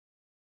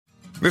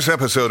This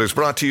episode is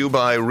brought to you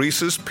by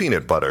Reese's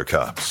Peanut Butter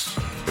Cups.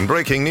 In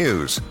breaking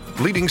news,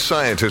 leading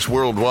scientists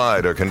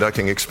worldwide are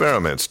conducting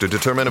experiments to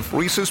determine if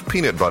Reese's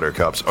Peanut Butter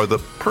Cups are the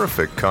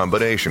perfect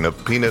combination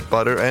of peanut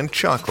butter and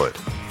chocolate.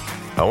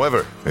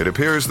 However, it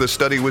appears the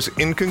study was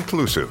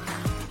inconclusive,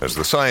 as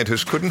the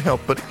scientists couldn't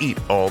help but eat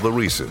all the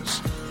Reese's.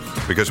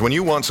 Because when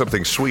you want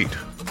something sweet,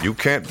 you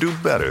can't do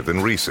better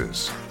than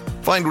Reese's.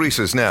 Find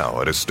Reese's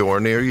now at a store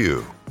near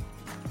you.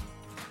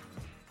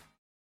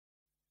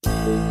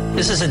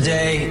 This is a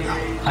day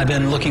I've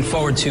been looking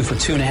forward to for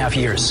 2.5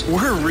 years.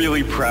 We're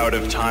really proud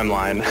of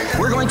Timeline.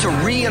 We're going to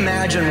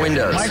reimagine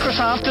Windows.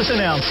 Microsoft is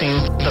announcing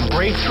the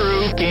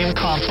breakthrough game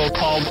console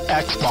called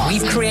Xbox.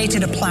 We've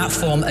created a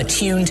platform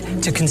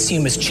attuned to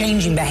consumers'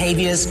 changing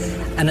behaviors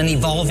and an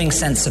evolving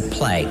sense of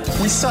play.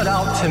 We set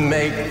out to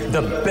make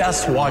the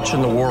best watch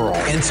in the world.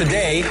 And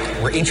today,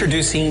 we're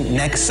introducing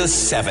Nexus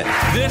 7.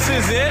 This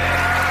is it,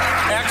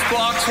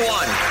 Xbox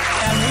One.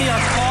 And we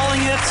are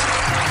calling it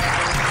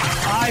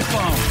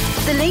iPhone.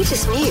 The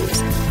latest news,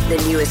 the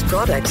newest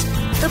products,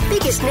 the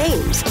biggest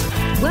names.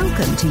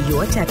 Welcome to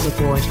Your Tech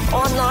Report.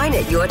 Online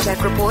at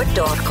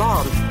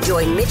YourTechReport.com.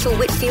 Join Mitchell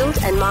Whitfield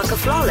and Mark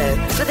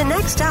Aflalo for the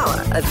next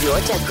hour of Your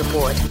Tech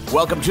Report.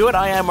 Welcome to it.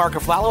 I am Mark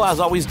Aflalo, as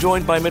always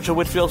joined by Mitchell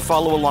Whitfield.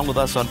 Follow along with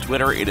us on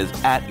Twitter. It is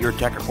at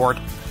YourTechReport.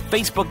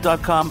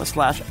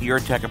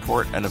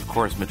 Facebook.com/YourTechReport. And of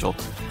course, Mitchell,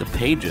 the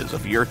pages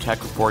of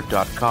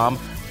YourTechReport.com.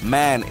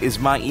 Man, is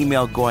my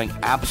email going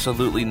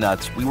absolutely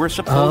nuts. We were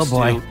supposed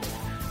to...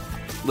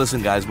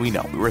 Listen, guys, we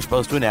know. We were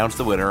supposed to announce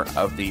the winner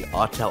of the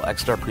Autel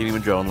X-Star Premium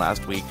Drone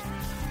last week.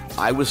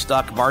 I was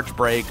stuck March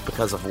break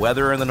because of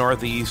weather in the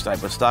Northeast. I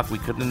was stuck. We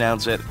couldn't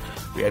announce it.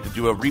 We had to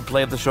do a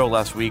replay of the show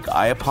last week.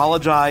 I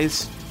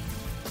apologize.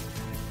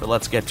 But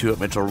let's get to it,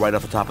 Mitchell, right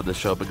off the top of the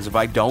show, because if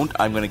I don't,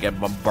 I'm going to get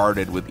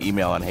bombarded with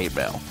email and hate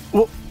mail.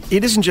 Well,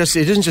 it isn't just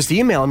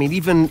email. I mean,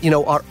 even,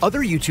 our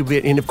other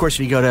YouTube, and of course, if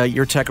you go to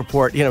Your Tech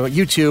Report,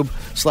 YouTube/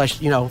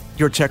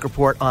 Your Tech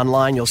Report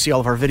online, you'll see all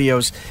of our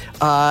videos.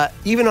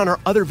 Even on our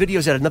other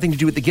videos that had nothing to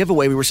do with the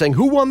giveaway, we were saying,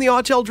 who won the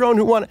Autel drone?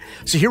 Who won it?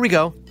 So here we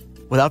go.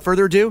 Without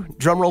further ado,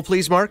 drum roll,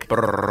 please, Mark.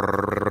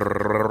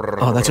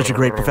 Oh, that's such a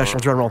great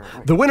professional drum roll.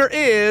 The winner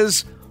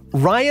is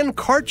Ryan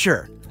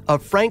Karcher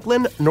of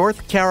Franklin,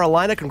 North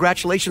Carolina.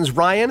 Congratulations,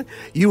 Ryan.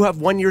 You have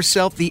won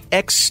yourself the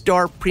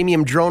X-Star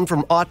Premium Drone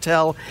from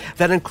Autel.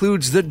 That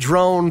includes the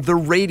drone, the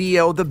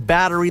radio, the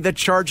battery, the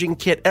charging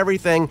kit,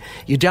 everything.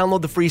 You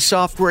download the free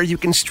software. You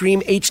can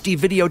stream HD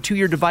video to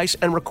your device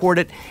and record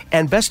it.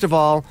 And best of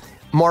all,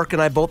 Mark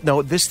and I both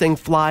know this thing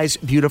flies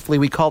beautifully.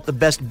 We call it the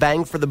best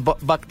bang for the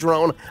buck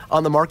drone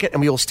on the market, and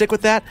we will stick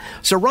with that.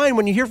 So, Ryan,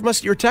 when you hear from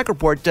us at Your Tech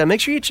Report,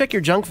 make sure you check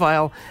your junk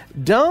file.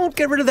 Don't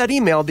get rid of that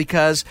email,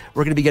 because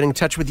we're going to be getting in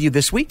touch with you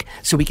this week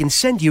so we can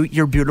send you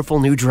your beautiful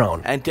new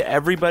drone. And to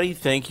everybody,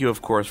 thank you,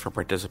 of course, for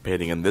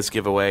participating in this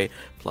giveaway,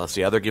 plus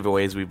the other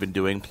giveaways we've been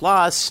doing.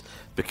 Plus,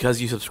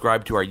 because you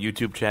subscribe to our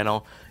YouTube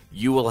channel,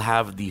 you will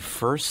have the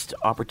first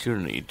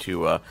opportunity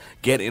to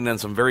get in on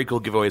some very cool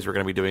giveaways we're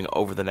going to be doing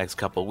over the next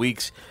couple of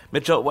weeks.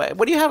 Mitchell, what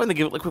do you have in the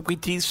giveaway? Like, we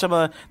tease some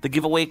of the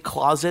giveaway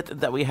closet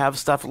that we have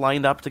stuff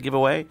lined up to give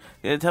away.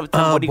 Tell me,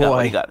 what do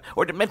you got?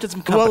 Or to mention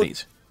some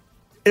companies.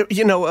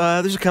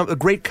 Well, there's a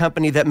great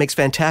company that makes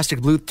fantastic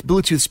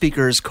Bluetooth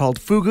speakers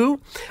called Fugu.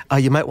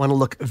 You might want to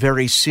look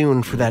very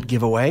soon for that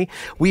giveaway.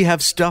 We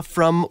have stuff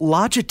from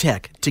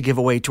Logitech to give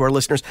away to our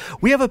listeners.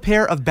 We have a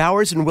pair of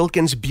Bowers &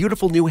 Wilkins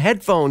beautiful new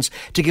headphones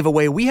to give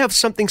away. We have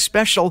something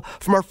special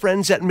from our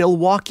friends at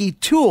Milwaukee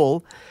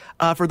Tool.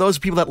 For those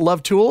people that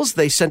love tools,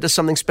 they sent us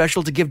something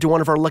special to give to one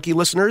of our lucky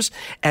listeners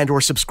and or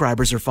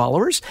subscribers or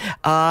followers.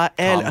 God,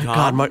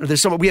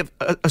 there's someone we have.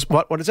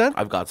 What is that?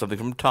 I've got something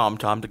from Tom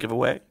to give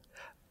away.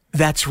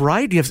 That's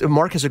right.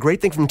 Mark has a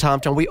great thing from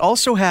TomTom. We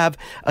also have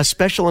a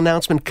special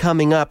announcement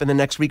coming up in the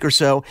next week or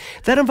so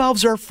that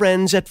involves our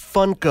friends at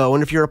Funko.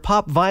 And if you're a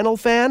pop vinyl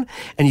fan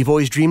and you've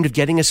always dreamed of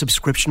getting a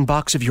subscription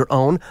box of your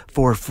own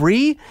for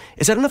free,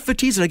 is that enough of a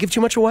tease? Did I give too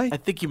much away? I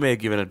think you may have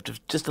given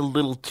just a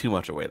little too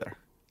much away there.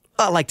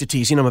 I like to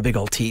tease. I'm a big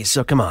old tease,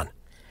 so come on.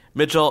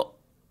 Mitchell,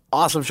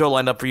 awesome show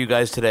lined up for you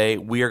guys today.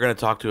 We are going to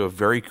talk to a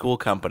very cool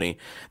company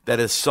that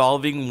is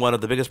solving one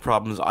of the biggest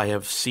problems I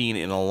have seen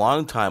in a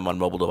long time on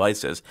mobile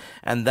devices,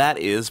 and that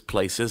is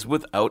places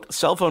without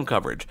cell phone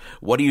coverage.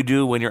 What do you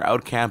do when you're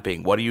out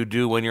camping? What do you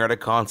do when you're at a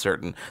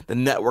concert and the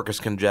network is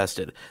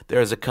congested?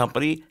 There is a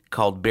company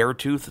called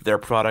Beartooth. Their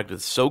product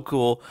is so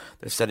cool.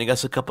 They're sending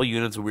us a couple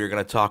units. We're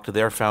going to talk to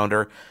their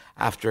founder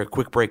after a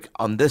quick break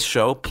on this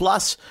show.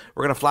 Plus,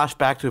 we're going to flash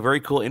back to a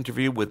very cool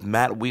interview with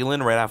Matt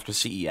Whelan right after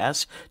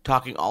CES,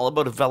 talking all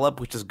about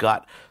Develop, which has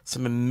got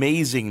some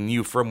amazing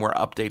new firmware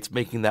updates,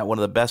 making that one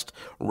of the best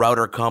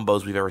router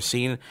combos we've ever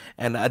seen.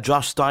 And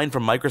Josh Stein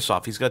from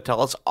Microsoft, he's going to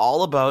tell us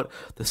all about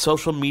the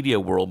social media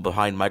world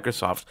behind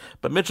Microsoft.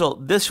 But Mitchell,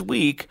 this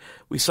week,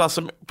 we saw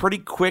some pretty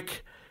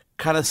quick,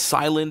 kind of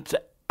silent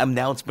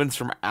announcements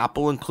from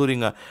Apple,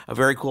 including a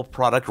very cool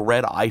product,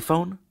 Red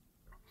iPhone.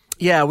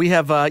 Yeah, we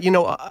have,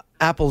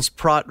 Apple's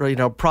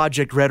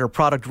Project Red or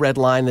Product Red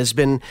line has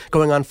been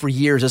going on for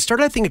years. It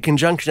started, I think, in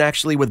conjunction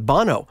actually with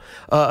Bono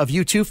of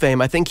U2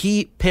 fame. I think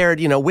he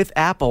paired, with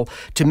Apple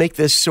to make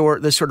this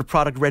sort of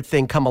Product Red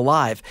thing come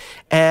alive.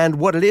 And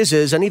what it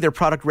is any of their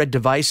Product Red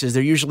devices,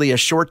 they're usually a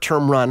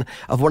short-term run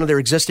of one of their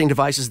existing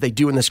devices they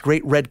do in this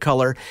great red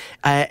color,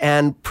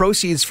 and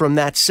proceeds from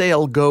that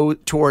sale go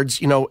towards,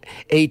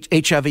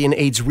 HIV and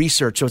AIDS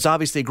research. So it's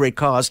obviously a great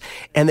cause.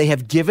 And they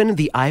have given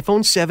the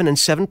iPhone 7 and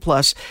 7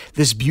 Plus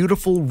this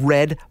beautiful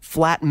red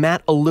flat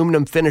matte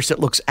aluminum finish that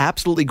looks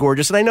absolutely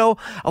gorgeous. And I know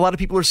a lot of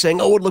people are saying,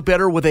 it would look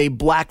better with a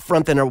black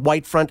front than a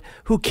white front.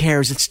 Who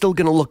cares? It's still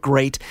going to look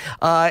great.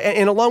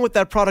 And along with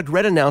that Product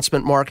Red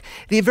announcement, Mark,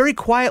 they very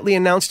quietly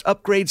announced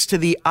upgrades to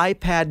the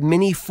iPad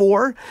Mini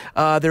 4.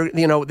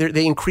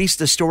 They increased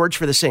the storage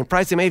for the same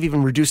price. They may have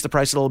even reduced the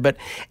price a little bit.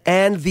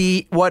 And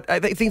I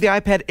think the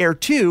iPad Air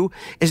 2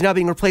 is now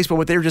being replaced by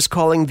what they're just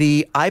calling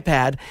the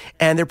iPad,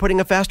 and they're putting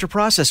a faster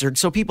processor.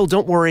 So people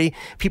don't worry.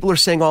 People are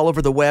saying all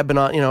over the web and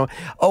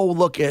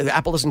look,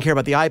 Apple doesn't care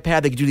about the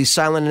iPad. They could do these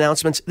silent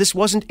announcements. This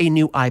wasn't a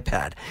new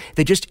iPad.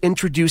 They just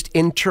introduced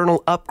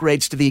internal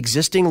upgrades to the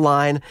existing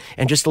line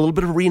and just a little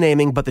bit of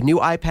renaming. But the new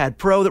iPad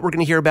Pro that we're going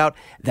to hear about,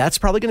 that's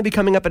probably going to be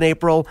coming up in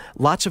April.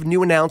 Lots of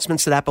new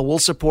announcements that Apple will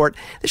support.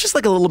 It's just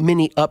like a little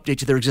mini update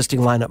to their existing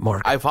lineup,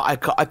 Mark. I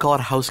call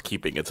it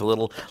housekeeping. It's a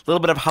little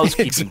bit of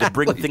housekeeping exactly. To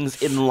bring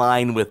things in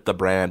line with the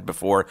brand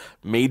before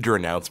major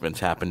announcements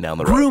happen down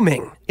the road.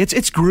 Grooming.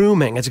 It's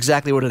grooming. It's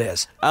exactly what it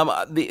is.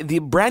 The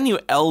brand new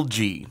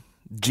LG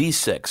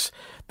G6.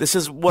 This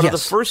is one of the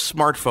first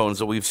smartphones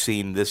that we've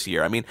seen this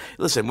year. I mean,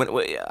 listen, when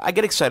I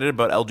get excited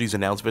about LG's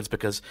announcements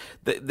because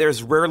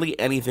there's rarely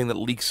anything that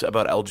leaks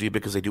about LG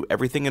because they do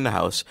everything in the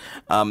house.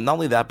 Not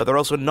only that, but they're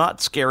also not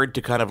scared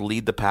to kind of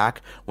lead the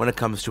pack when it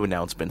comes to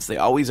announcements. They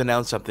always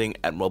announce something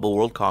at Mobile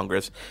World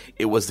Congress.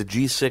 It was the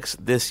G6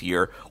 this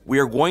year. We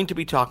are going to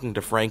be talking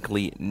to Frank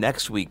Lee on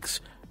next week's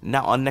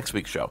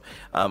show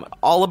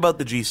all about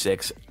the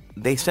G6.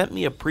 They sent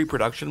me a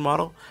pre-production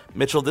model.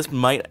 Mitchell, this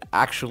might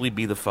actually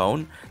be the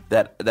phone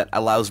that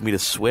allows me to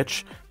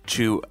switch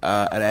to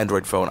an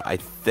Android phone. I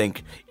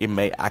think it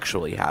may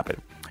actually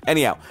happen.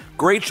 Anyhow,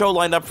 great show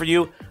lined up for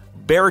you.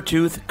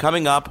 Beartooth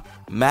coming up.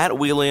 Matt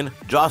Whelan,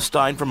 Josh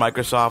Stein from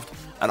Microsoft.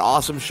 An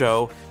awesome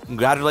show.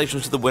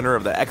 Congratulations to the winner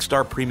of the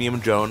X-Star Premium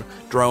drone.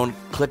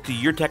 Click to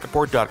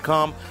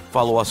YourTechReport.com.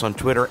 Follow us on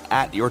Twitter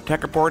at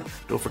YourTechReport.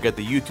 Don't forget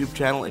the YouTube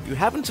channel. If you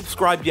haven't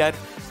subscribed yet,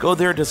 go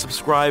there to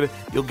subscribe.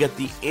 You'll get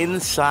the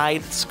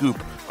inside scoop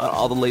on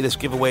all the latest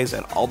giveaways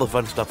and all the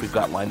fun stuff we've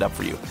got lined up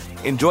for you.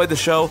 Enjoy the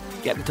show.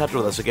 Get in touch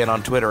with us again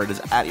on Twitter. It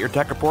is at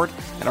YourTechReport.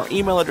 And our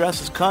email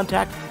address is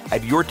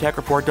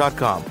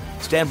contact@YourTechReport.com.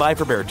 Stand by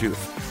for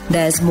Beartooth.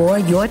 There's more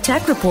Your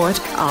Tech Report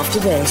after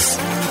this.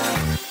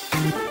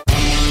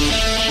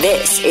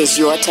 This is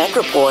Your Tech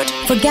Report.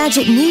 For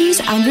gadget news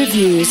and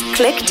reviews,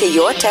 click to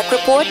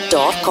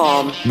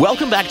YourTechReport.com.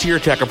 Welcome back to Your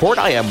Tech Report.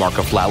 I am Mark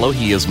Aflalo.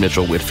 He is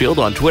Mitchell Whitfield.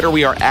 On Twitter,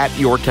 we are at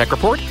Your Tech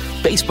Report.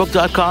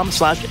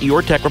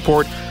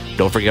 Facebook.com/YourTechReport.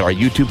 Don't forget our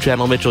YouTube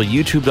channel, Mitchell,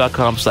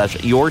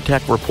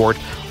 YouTube.com/YourTechReport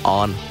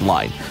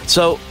online.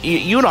 So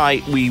you and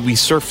I, we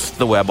surf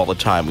the web all the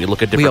time. We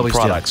look at different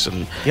products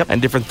and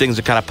different things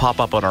that kind of pop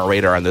up on our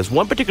radar. And there's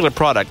one particular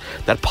product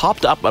that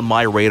popped up on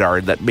my radar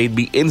that made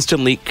me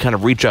instantly kind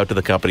of reach out to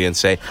the company and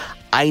say,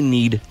 I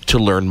need to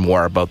learn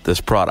more about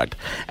this product.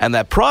 And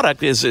that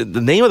product the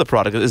name of the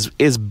product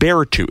is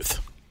Beartooth.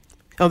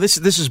 Oh, this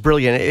is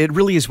brilliant. It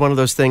really is one of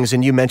those things,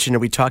 and you mentioned it.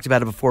 We talked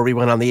about it before we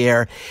went on the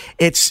air.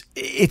 It's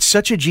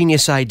such a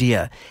genius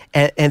idea,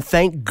 and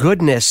thank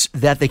goodness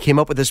that they came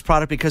up with this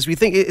product, because we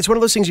think it's one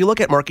of those things you look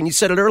at, Mark, and you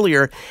said it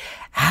earlier.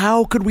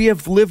 How could we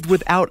have lived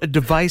without a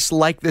device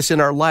like this in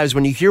our lives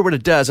when you hear what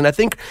it does? And I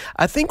think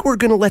we're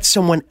going to let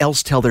someone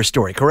else tell their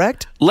story,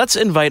 correct? Let's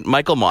invite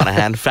Michael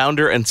Monahan,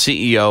 founder and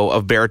CEO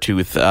of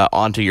Beartooth,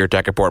 onto Your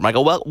Tech Report.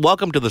 Michael,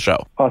 welcome to the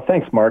show.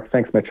 Thanks, Mark.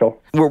 Thanks,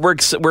 Mitchell.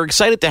 We're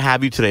excited to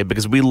have you today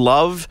because we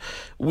love,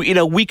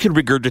 we could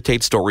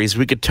regurgitate stories.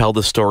 We could tell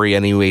the story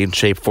any way and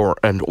shape or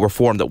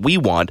form that we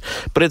want.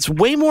 But it's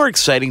way more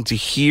exciting to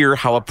hear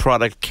how a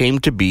product came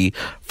to be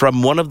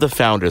from one of the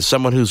founders,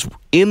 someone who's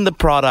in the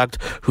product,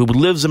 who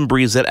lives and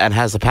breathes it and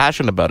has a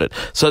passion about it.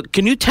 So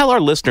can you tell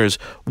our listeners,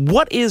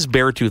 what is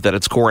Beartooth at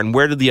its core and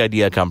where did the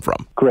idea come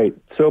from? Great.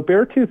 So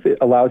Beartooth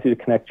allows you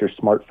to connect your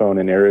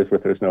smartphone in areas where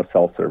there's no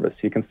cell service.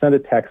 You can send a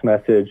text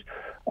message,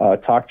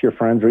 talk to your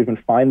friends, or even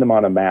find them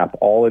on a map,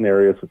 all in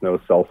areas with no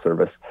cell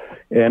service.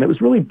 And it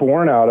was really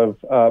born out of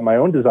my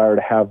own desire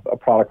to have a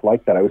product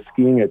like that. I was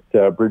skiing at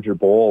Bridger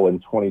Bowl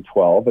in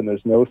 2012, and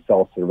there's no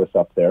cell service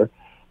up there.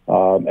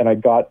 And I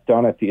got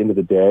done at the end of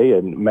the day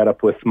and met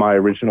up with my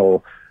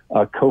original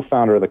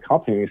co-founder of the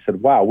company, and he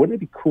said, wow, wouldn't it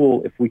be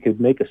cool if we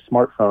could make a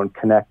smartphone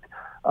connect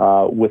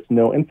with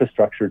no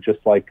infrastructure, just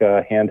like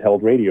a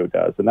handheld radio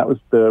does. And that was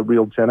the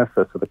real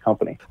genesis of the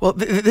company. Well,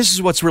 this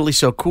is what's really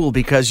so cool,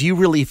 because you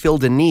really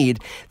filled a need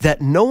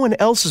that no one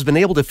else has been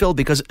able to fill,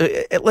 because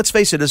let's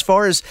face it, as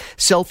far as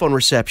cell phone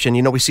reception,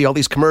 we see all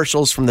these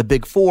commercials from the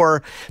big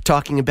four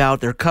talking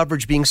about their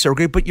coverage being so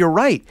great. But you're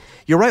right,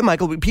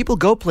 Michael. People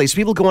go places,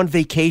 people go on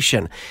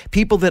vacation,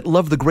 people that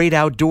love the great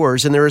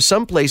outdoors. And there are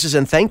some places,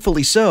 and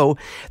thankfully so,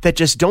 that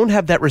just don't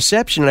have that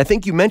reception. And I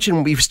think you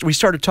mentioned when we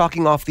started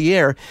talking off the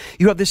air,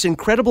 you have this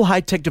incredible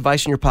high-tech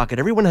device in your pocket.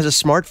 Everyone has a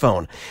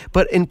smartphone.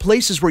 But in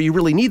places where you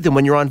really need them,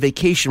 when you're on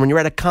vacation, when you're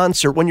at a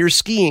concert, when you're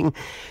skiing,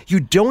 you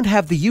don't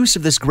have the use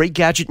of this great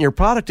gadget in your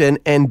product, and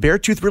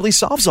Beartooth really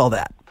solves all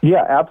that.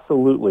 Yeah,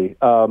 absolutely.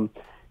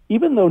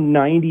 Even though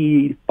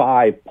 95+%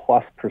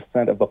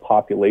 of the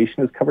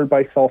population is covered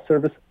by cell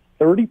service,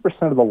 30%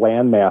 of the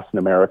landmass in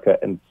America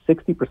and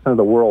 60% of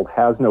the world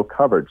has no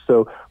coverage.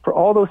 So for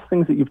all those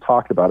things that you've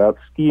talked about, out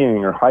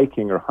skiing or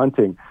hiking or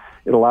hunting,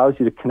 it allows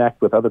you to connect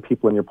with other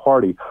people in your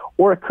party.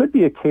 Or it could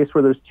be a case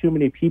where there's too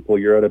many people.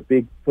 You're at a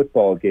big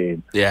football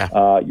game. Yeah.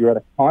 You're at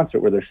a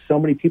concert where there's so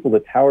many people, the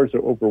towers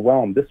are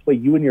overwhelmed. This way,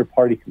 you and your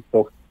party can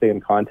still stay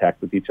in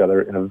contact with each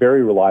other in a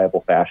very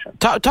reliable fashion.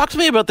 Talk to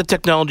me about the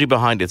technology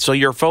behind it. So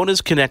your phone is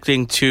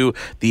connecting to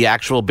the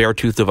actual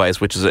Beartooth device,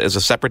 which is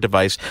a separate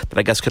device that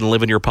I guess can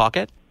live in your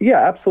pocket?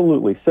 Yeah,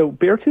 absolutely. So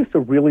Beartooth's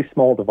a really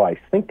small device.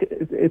 Think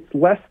it's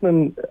less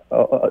than,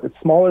 it's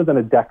smaller than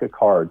a deck of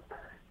cards.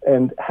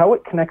 And how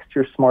it connects to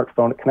your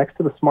smartphone, it connects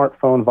to the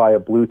smartphone via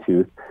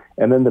Bluetooth,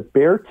 and then the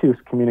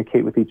Beartooths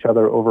communicate with each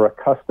other over a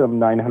custom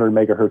 900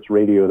 megahertz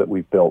radio that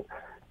we've built.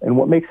 And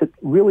what makes it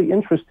really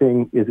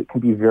interesting is it can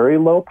be very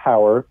low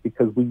power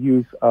because we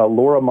use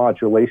LoRa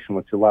modulation,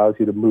 which allows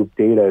you to move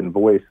data and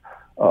voice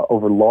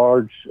over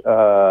long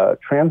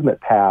transmit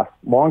paths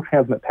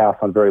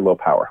on very low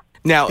power.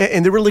 Now,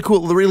 and the really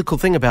cool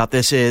thing about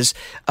this is,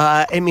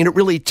 it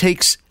really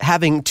takes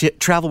having to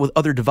travel with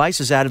other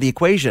devices out of the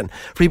equation.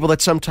 For people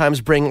that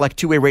sometimes bring like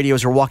two-way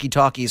radios or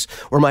walkie-talkies,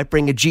 or might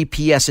bring a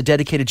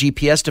dedicated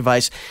GPS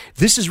device,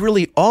 this is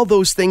really all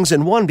those things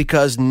in one,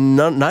 because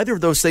neither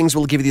of those things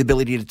will give you the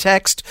ability to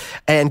text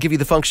and give you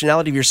the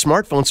functionality of your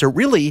smartphone. So it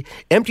really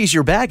empties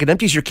your bag. It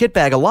empties your kit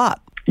bag a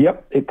lot.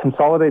 Yep, it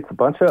consolidates a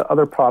bunch of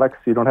other products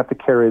so you don't have to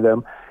carry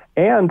them.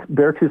 And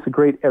Beartooth's a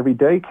great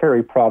everyday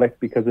carry product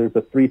because there's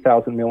a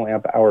 3,000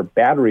 milliamp hour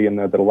battery in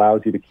there that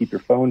allows you to keep your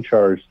phone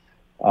charged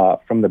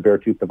from the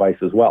Beartooth device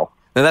as well.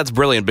 Now that's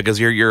brilliant because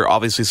you're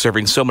obviously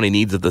serving so many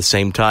needs at the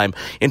same time.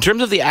 In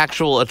terms of the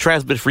actual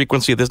transmit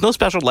frequency, there's no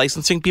special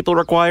licensing people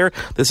require.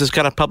 This is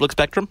kind of public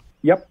spectrum?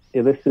 Yep.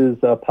 This is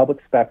public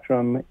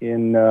spectrum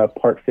in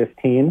Part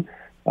 15,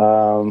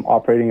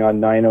 operating on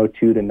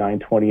 902 to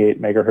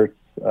 928 megahertz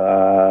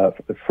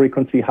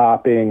frequency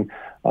hopping.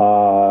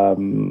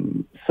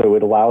 So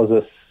it allows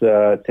us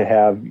to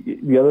have,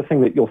 the other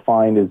thing that you'll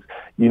find is,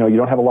 you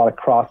don't have a lot of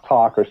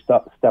crosstalk or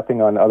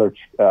stepping on other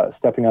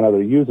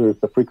users.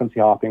 The frequency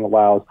hopping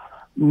allows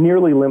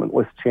nearly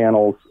limitless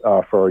channels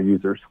for our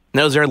users.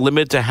 Now, is there a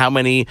limit to how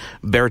many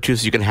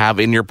Beartooths you can have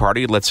in your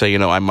party? Let's say,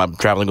 I'm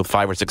traveling with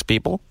 5 or 6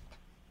 people.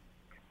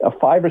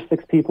 5 or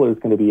 6 people is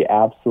going to be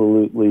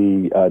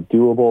absolutely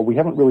doable. We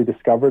haven't really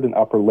discovered an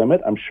upper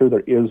limit. I'm sure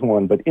there is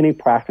one, but any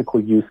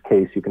practical use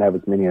case, you can have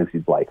as many as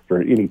you'd like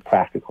for any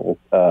practical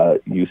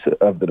use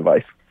of the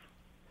device.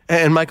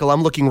 And Michael,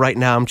 I'm looking right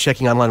now, I'm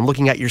checking online, I'm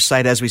looking at your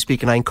site as we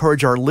speak, and I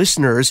encourage our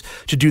listeners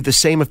to do the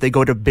same. If they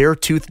go to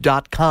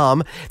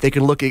beartooth.com, they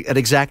can look at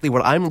exactly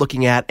what I'm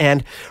looking at.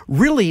 And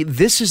really,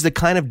 this is the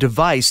kind of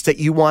device that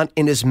you want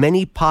in as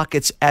many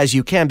pockets as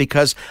you can,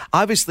 because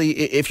obviously,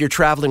 if you're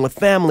traveling with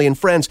family and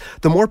friends,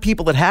 the more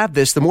people that have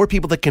this, the more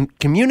people that can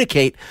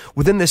communicate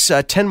within this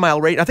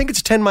 10-mile range. I think it's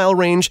a 10-mile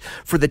range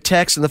for the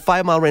text and the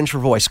 5-mile range for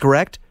voice,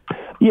 correct?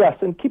 Yes,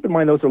 and keep in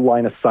mind those are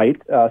line of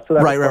sight. So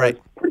that's right.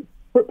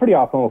 Pretty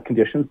optimal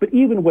conditions, but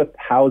even with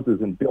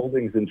houses and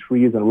buildings and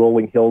trees and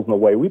rolling hills in the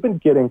way, we've been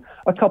getting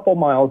a couple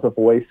miles of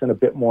voice and a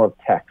bit more of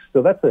text.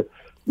 So that's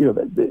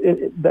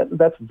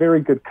that's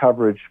very good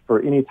coverage for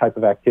any type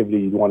of activity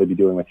you want to be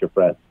doing with your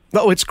friends.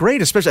 No, it's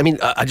great, especially,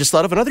 I just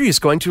thought of another use,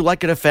 going to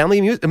like at a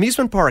family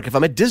amusement park. If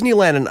I'm at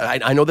Disneyland, and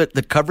I know that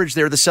the coverage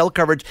there, the cell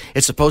coverage,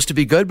 is supposed to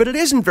be good, but it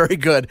isn't very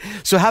good.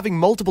 So having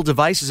multiple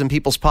devices in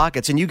people's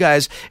pockets, and you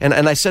guys, and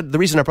I said the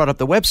reason I brought up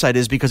the website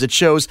is because it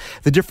shows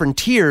the different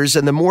tiers,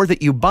 and the more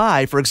that you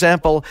buy, for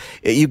example,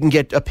 you can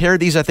get a pair of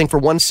these, I think, for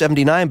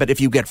 $179, but if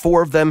you get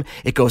 4 of them,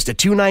 it goes to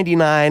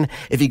 $299.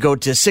 If you go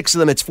to 6 of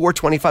them, it's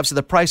 $425. So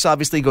the price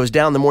obviously goes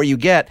down the more you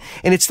get.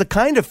 And it's the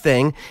kind of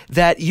thing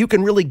that you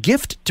can really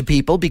gift to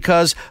people,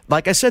 because,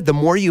 like I said, the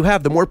more you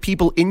have, the more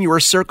people in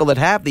your circle that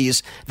have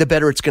these, the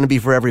better it's going to be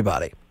for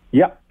everybody.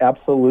 Yeah,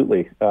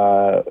 absolutely.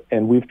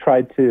 And we've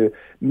tried to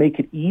make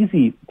it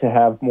easy to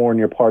have more in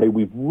your party.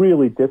 We've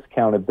really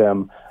discounted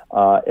them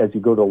as you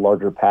go to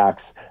larger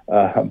packs.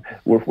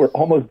 We're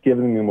almost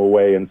giving them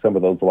away in some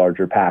of those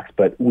larger packs,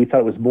 but we thought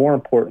it was more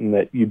important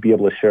that you'd be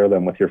able to share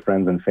them with your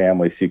friends and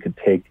family so you could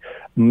take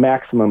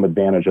maximum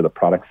advantage of the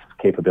product's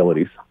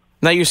capabilities.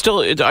 Now, you're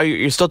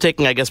still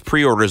taking, I guess,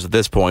 pre-orders at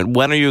this point.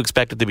 When are you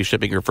expected to be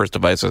shipping your first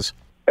devices?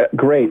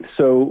 Great.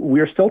 So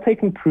we're still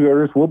taking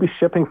pre-orders. We'll be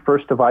shipping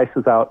first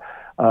devices out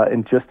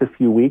in just a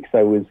few weeks.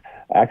 I was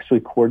actually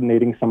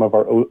coordinating some of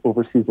our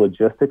overseas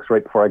logistics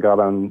right before I got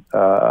on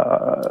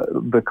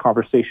the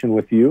conversation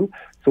with you.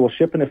 So we'll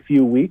ship in a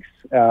few weeks,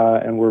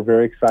 and we're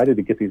very excited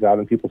to get these out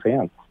in people's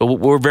hands. Well,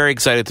 we're very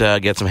excited to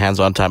get some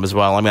hands-on time as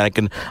well. I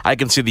mean, I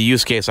can see the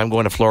use case. I'm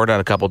going to Florida in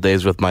a couple of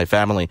days with my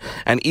family,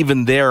 and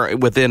even there,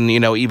 within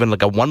even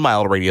like a 1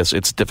 mile radius,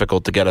 it's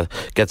difficult to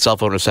get cell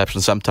phone reception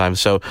sometimes.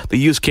 So the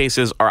use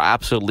cases are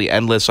absolutely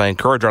endless. I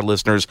encourage our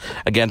listeners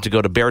again to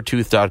go to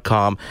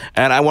beartooth.com,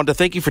 and I want to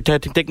thank you for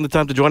taking the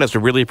time to join us.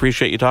 We really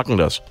appreciate you talking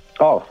to us.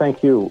 Oh,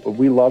 thank you.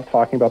 We love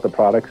talking about the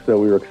products, so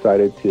we were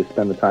excited to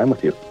spend the time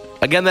with you.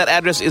 Again, that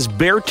address is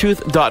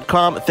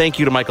beartooth.com. Thank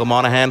you to Michael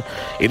Monahan.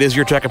 It is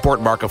Your Tech Report.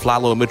 Mark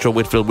Aflalo and Mitchell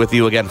Whitfield with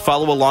you. Again,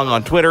 follow along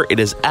on Twitter.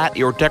 It is at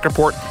Your Tech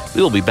Report.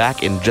 We will be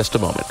back in just a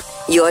moment.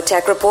 Your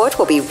Tech Report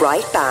will be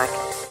right back.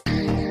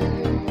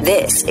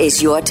 This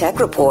is Your Tech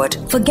Report.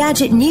 For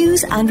gadget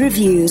news and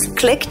reviews,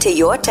 click to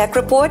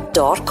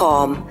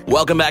YourTechReport.com.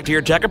 Welcome back to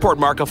Your Tech Report.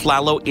 Mark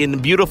Aflalo in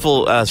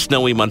beautiful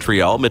snowy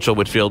Montreal. Mitchell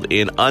Whitfield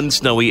in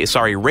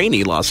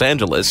rainy Los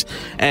Angeles.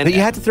 And but you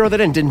had to throw that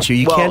in, didn't you?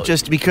 You can't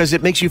just, because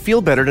it makes you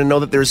feel better to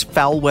know that there's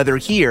foul weather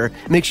here.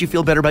 It makes you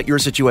feel better about your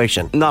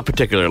situation. Not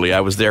particularly.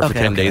 I was there for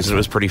 10 days, and it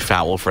was pretty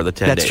foul for the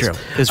 10 days. That's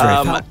true. It's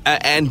very foul.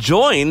 And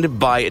joined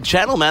by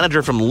channel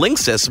manager from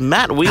Linksys,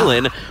 Matt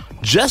Whelan,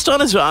 just not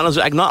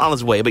on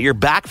his way, but you're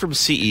back from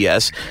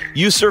CES.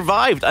 You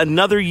survived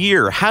another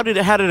year. How did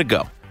it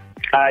go?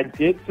 I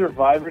did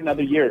survive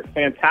another year.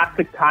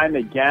 Fantastic time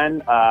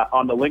again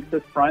on the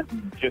Linksys front,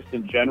 just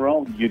in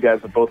general. You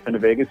guys have both been to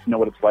Vegas. You know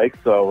what it's like.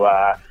 So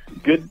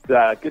good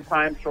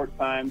time, short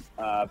time,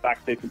 back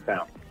safe and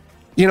sound.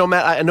 You know,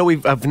 Matt, I know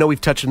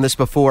we've touched on this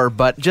before,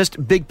 but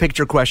just big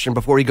picture question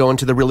before we go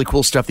into the really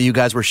cool stuff that you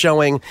guys were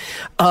showing.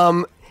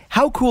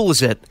 How cool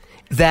is it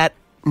that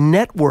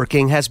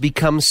networking has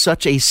become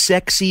such a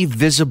sexy,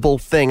 visible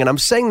thing? And I'm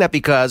saying that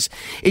because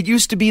it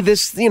used to be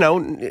this,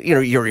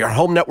 your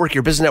home network,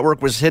 your business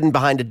network was hidden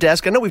behind a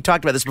desk. I know we've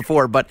talked about this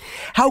before, but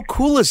how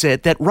cool is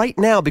it that right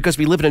now, because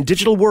we live in a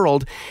digital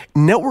world,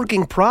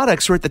 networking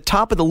products are at the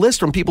top of the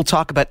list when people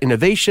talk about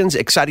innovations,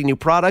 exciting new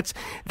products?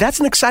 That's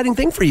an exciting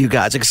thing for you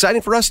guys,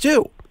 exciting for us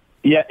too.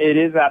 Yeah, it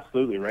is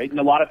absolutely, right? And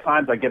a lot of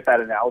times I get that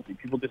analogy.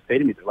 People just say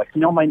to me, they're like,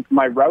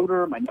 my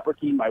router, my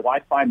networking, my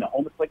Wi-Fi in the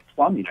home, it's like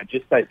plumbing.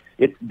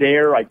 It's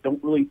there. I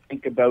don't really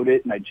think about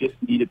it, and I just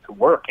need it to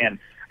work. And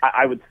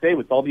I would say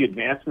with all the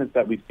advancements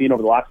that we've seen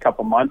over the last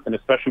couple of months, and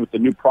especially with the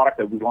new product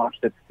that we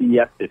launched at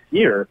CES this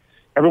year,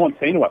 everyone's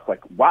saying to us,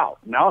 like, wow,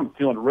 now I'm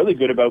feeling really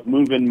good about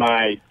moving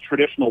my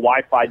traditional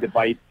Wi-Fi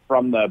device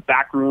from the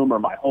back room or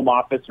my home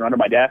office or under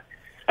my desk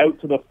out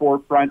to the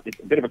forefront. It's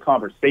a bit of a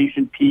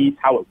conversation piece.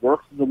 How it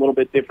works is a little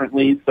bit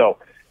differently. So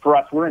for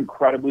us, we're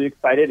incredibly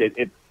excited.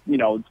 It's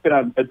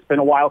been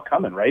a while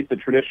coming, right? The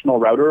traditional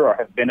router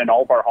has been in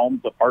all of our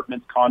homes,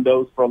 apartments,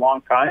 condos for a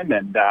long time,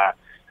 and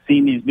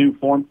seeing these new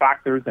form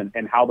factors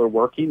and how they're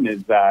working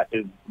is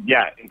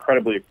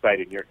incredibly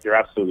exciting. You're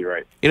absolutely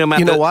right. Matt,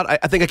 you know what?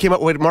 I think I came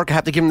up with, Mark, I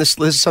have to give him this.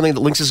 This is something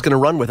that Linksys is going to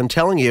run with. I'm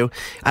telling you,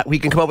 we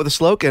can come up with a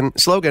slogan.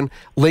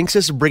 Linksys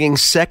is bringing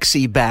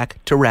sexy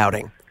back to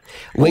routing.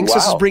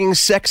 Linksys is bringing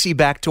sexy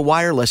back to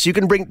wireless. You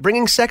can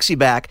bringing sexy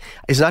back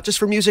is not just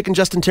for music and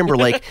Justin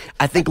Timberlake.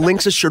 I think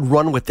Linksys should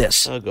run with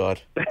this. Oh,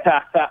 God.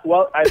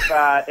 Well,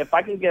 if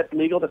I can get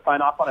legal to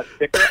sign off on a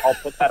sticker, I'll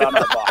put that on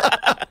our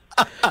box.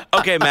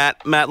 Okay,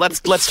 Matt,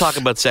 let's talk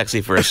about sexy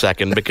for a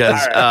second,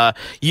 because right.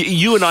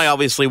 You and I,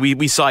 obviously,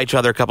 we saw each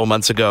other a couple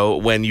months ago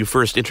when you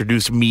first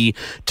introduced me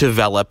to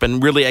Velop,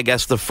 and really, I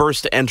guess, the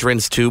first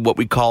entrance to what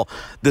we call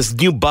this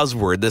new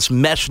buzzword, this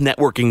mesh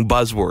networking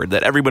buzzword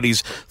that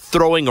everybody's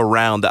throwing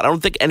around that I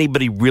don't think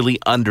anybody really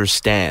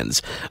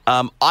understands.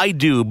 I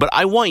do, but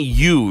I want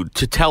you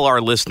to tell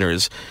our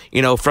listeners,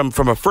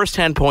 from a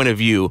first-hand point of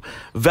view,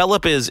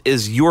 Velop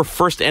is your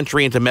first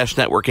entry into mesh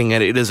networking,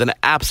 and it is an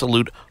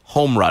absolute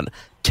home run.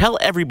 Tell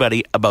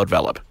everybody about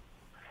Velop.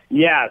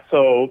 Yeah,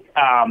 so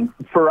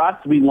for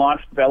us, we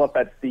launched Velop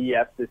at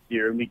CES this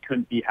year, and we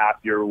couldn't be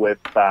happier with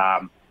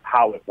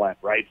how it went,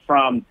 right?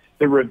 From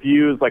the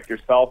reviews like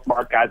yourself,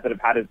 Mark, guys that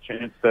have had a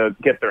chance to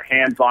get their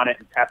hands on it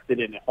and test it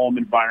in a home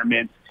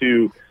environment,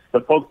 to the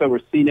folks that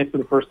were seeing it for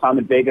the first time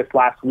in Vegas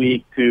last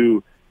week,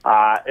 to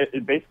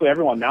basically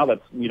everyone now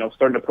that's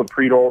starting to put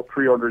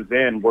pre-orders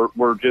in.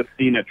 We're just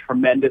seeing a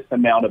tremendous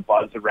amount of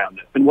buzz around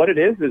this. And what it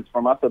is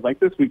from us at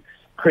Linksys, we've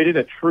created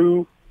a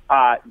true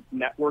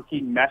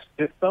networking mesh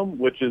system,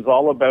 which is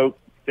all about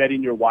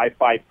setting your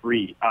Wi-Fi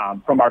free.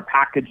 From our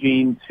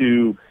packaging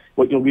to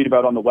what you'll read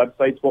about on the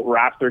websites, what we're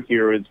after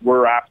here is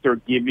we're after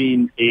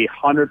giving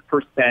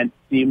 100%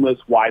 seamless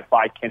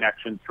Wi-Fi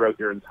connection throughout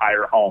your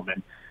entire home.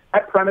 And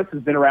that premise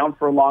has been around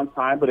for a long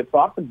time, but it's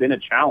often been a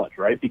challenge,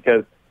 right?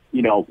 Because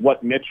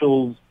what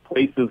Mitchell's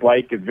place is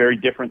like is very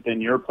different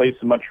than your place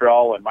in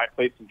Montreal and my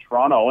place in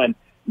Toronto. And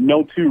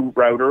no two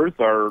routers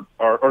or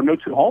no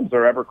two homes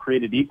are ever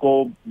created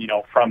equal,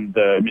 from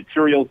the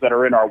materials that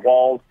are in our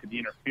walls to the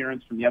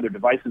interference from the other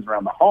devices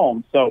around the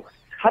home. So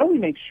how do we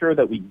make sure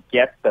that we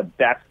get the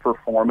best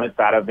performance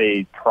out of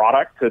a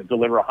product to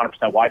deliver 100%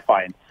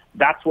 Wi-Fi? And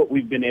that's what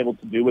we've been able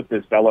to do with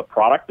this Velop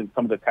product and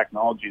some of the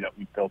technology that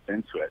we've built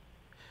into it.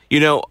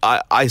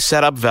 I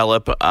set up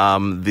Velop,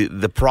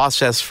 the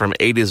process from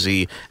A to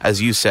Z, as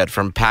you said,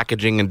 from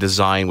packaging and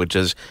design, which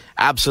is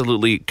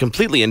absolutely,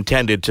 completely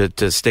intended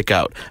to stick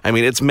out. I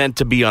mean, it's meant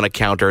to be on a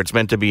counter. It's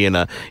meant to be in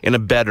a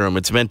bedroom.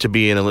 It's meant to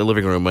be in a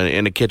living room,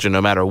 in a kitchen,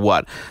 no matter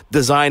what.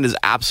 Design is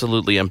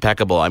absolutely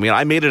impeccable. I mean,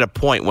 I made it a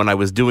point when I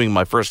was doing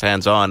my first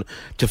hands-on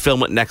to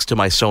film it next to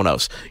my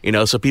Sonos,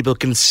 so people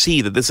can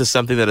see that this is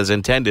something that is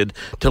intended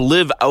to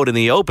live out in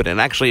the open. And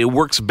actually, it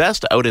works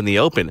best out in the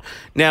open.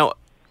 Now,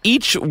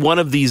 each one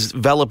of these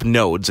Velop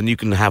nodes, and you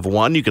can have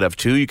one, you could have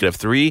two, you could have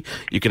three,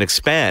 you can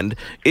expand,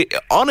 it,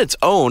 on its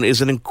own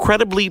is an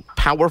incredibly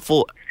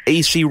powerful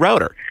AC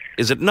router,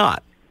 is it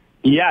not?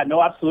 Yeah,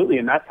 no, absolutely,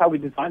 and that's how we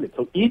designed it.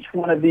 So each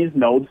one of these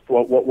nodes,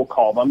 what we'll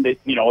call them,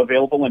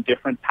 available in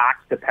different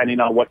packs depending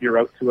on what you're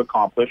out to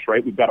accomplish,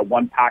 right? We've got a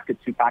 1-pack, a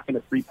 2-pack, and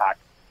a 3-pack.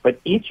 But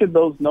each of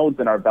those nodes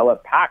in our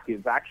Velop pack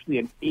is actually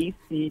an AC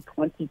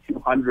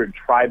 2200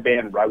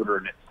 tri-band router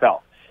in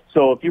itself.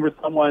 So if you were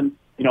someone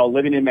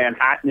living in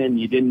Manhattan and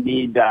you didn't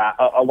need a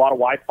lot of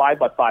Wi-Fi,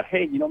 but thought,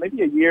 hey,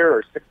 maybe a year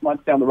or 6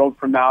 months down the road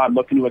from now, I'm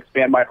looking to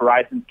expand my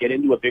horizons, get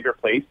into a bigger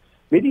place.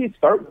 Maybe you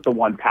start with the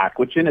 1-pack,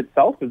 which in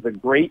itself is a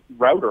great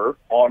router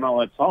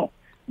on its own.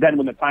 Then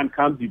when the time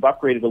comes, you've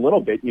upgraded a little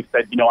bit. You've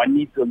said, I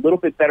need a little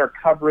bit better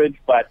coverage,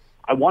 but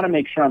I want to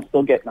make sure I'm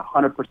still getting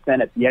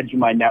 100% at the edge of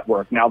my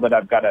network now that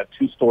I've got a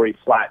 2-story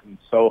flat in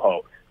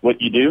Soho.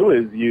 What you do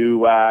is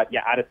you add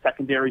a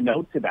secondary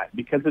node to that.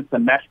 Because it's a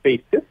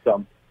mesh-based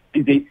system,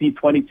 these AC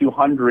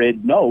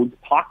 2200 nodes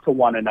talk to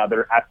one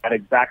another at that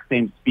exact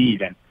same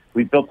speed. And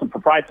we've built some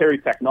proprietary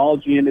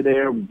technology into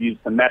there. We've used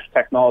some mesh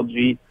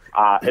technology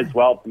as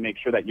well to make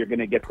sure that you're going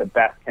to get the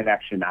best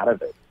connection out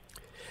of it.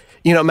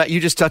 Matt, you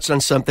just touched on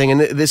something,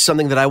 and this is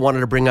something that I wanted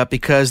to bring up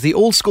because the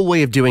old school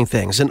way of doing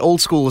things, and old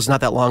school is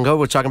not that long ago,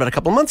 we're talking about a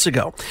couple months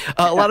ago,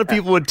 a lot of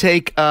people would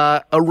take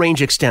a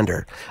range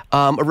extender,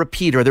 a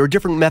repeater. There were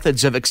different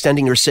methods of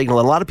extending your signal,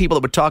 and a lot of people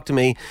that would talk to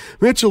me,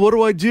 Mitchell, what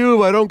do I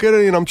do? I don't get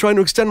it, I'm trying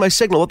to extend my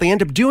signal. What they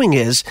end up doing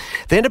is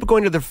they end up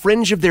going to the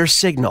fringe of their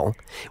signal,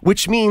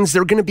 which means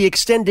they're going to be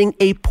extending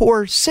a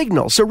poor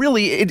signal. So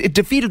really, it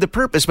defeated the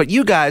purpose, but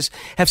you guys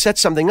have set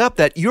something up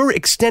that you're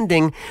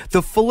extending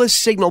the fullest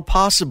signal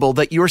possible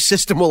that your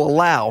system will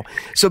allow.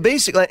 So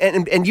basically,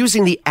 and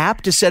using the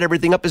app to set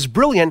everything up is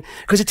brilliant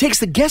because it takes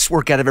the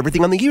guesswork out of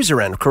everything on the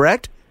user end,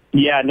 correct?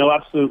 Yeah, no,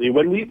 absolutely.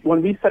 When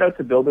we set out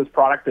to build this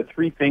product, the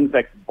three things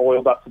that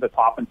boiled up to the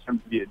top in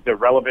terms of the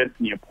relevance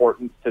and the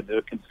importance to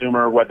the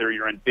consumer, whether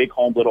you're in big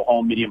home, little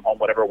home, medium home,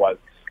 whatever it was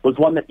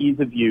one, the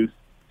ease of use.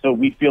 So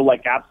we feel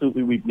like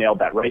absolutely we've nailed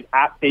that, right?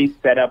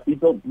 App-based setup. We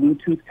built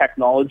Bluetooth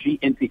technology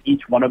into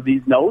each one of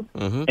these nodes.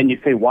 Mm-hmm. And you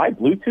say, why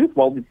Bluetooth?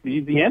 Well,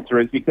 the answer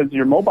is because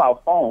your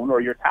mobile phone or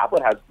your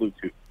tablet has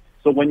Bluetooth.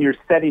 So when you're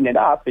setting it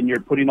up and you're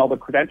putting all the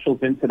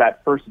credentials into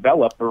that first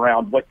Velop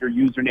around what your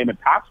username and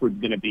password is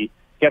going to be,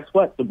 guess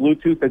what? The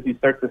Bluetooth, as you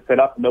start to set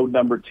up node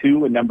number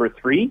 2 and number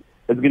 3,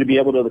 is going to be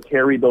able to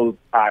carry those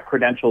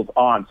credentials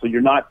on. So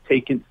you're not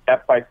taking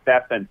step by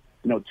step and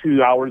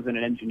 2 hours in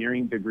an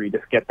engineering degree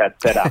to get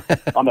that set up.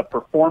 On the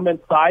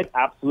performance side,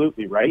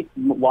 absolutely, right?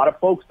 A lot of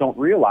folks don't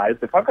realize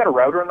if I've got a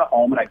router in the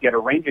home and I get a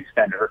range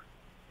extender,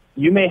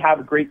 you may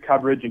have great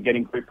coverage and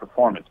getting great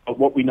performance. But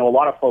what we know a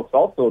lot of folks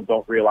also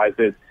don't realize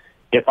is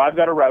if I've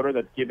got a router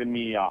that's giving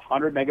me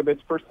 100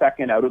 megabits per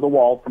second out of the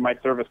wall from my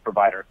service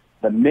provider,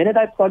 the minute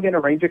I plug in a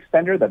range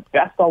extender, the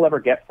best I'll ever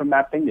get from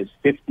that thing is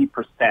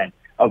 50%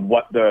 of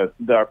what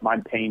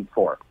I'm paying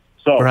for.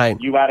 So right.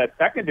 You add a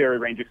secondary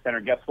range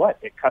extender, guess what?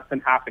 It cuts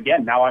in half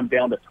again. Now I'm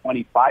down to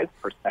 25%.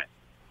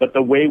 But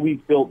the way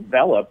we've built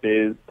Velop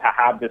is to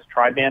have this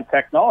tri-band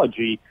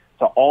technology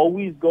to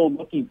always go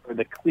looking for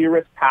the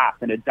clearest path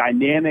and a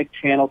dynamic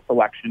channel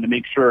selection to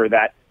make sure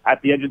that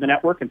at the edge of the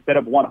network, instead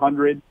of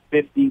 100,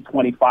 50,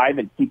 25,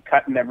 and keep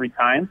cutting every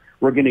time,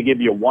 we're going to give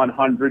you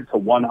 100 to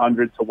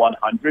 100 to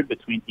 100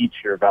 between each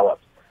of your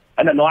Velops.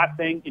 And then the last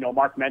thing,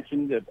 Mark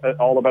mentioned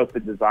all about the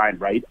design,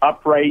 right?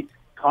 Upright,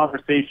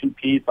 conversation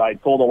piece. I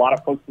told a lot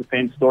of folks the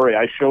same story.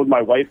 I showed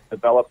my wife the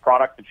Velop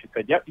product, and she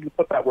said, yep, you can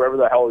put that wherever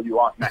the hell you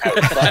want in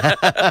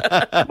the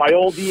house. My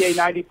old EA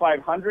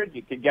 9500,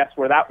 you can guess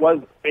where that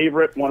was.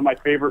 One of my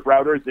favorite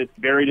routers. It's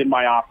buried in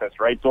my office,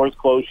 right? Doors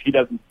closed. She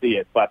doesn't see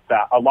it. But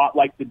a lot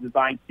like the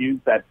design cues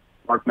that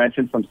Mark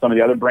mentioned from some of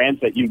the other brands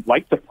that you'd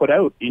like to put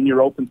out in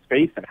your open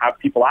space and have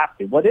people ask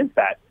you, what is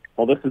that?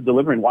 Well, this is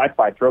delivering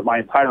Wi-Fi throughout my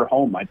entire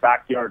home, my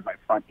backyard, my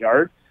front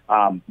yard.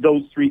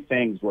 Those three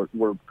things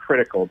were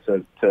critical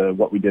to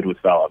what we did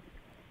with Velop.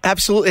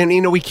 Absolutely,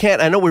 and we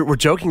can't. I know we're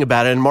joking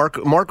about it, and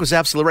Mark was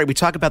absolutely right. We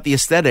talk about the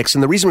aesthetics,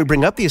 and the reason we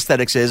bring up the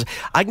aesthetics is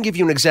I can give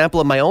you an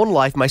example of my own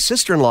life. My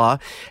sister-in-law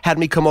had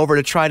me come over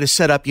to try to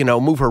set up,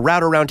 move her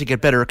router around to get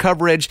better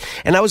coverage,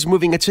 and I was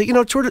moving it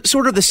to,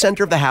 sort of the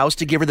center of the house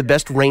to give her the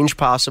best range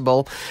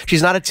possible.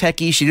 She's not a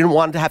techie; she didn't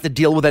want to have to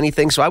deal with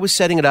anything, so I was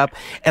setting it up,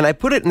 and I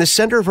put it in the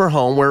center of her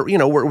home where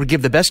where it would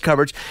give the best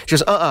coverage. She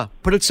goes,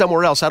 put it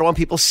somewhere else. I don't want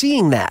people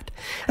seeing that.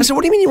 I said,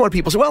 what do you mean you want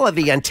people? She said, well,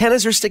 the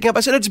antennas are sticking up.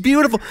 I said, it's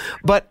beautiful,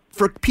 but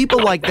for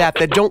people like that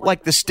don't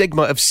like the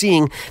stigma of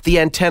seeing the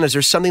antennas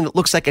or something that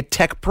looks like a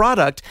tech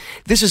product,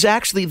 this is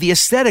actually, the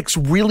aesthetics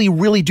really,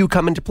 really do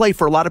come into play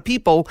for a lot of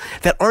people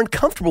that aren't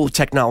comfortable with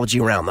technology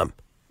around them.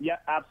 Yeah,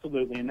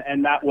 absolutely.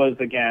 And that was,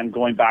 again,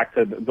 going back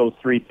to those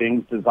three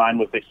things, design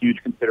was a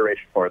huge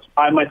consideration for us.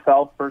 I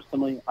myself,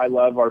 personally, I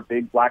love our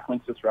big black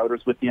Linksys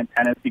routers with the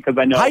antennas because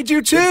I know... I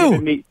do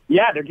too!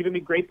 They're giving me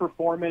great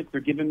performance.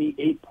 They're giving me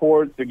 8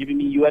 ports. They're giving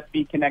me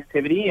USB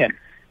connectivity. And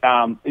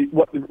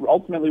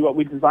ultimately what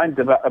we designed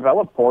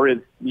develop for is,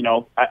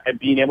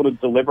 being able to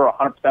deliver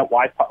 100%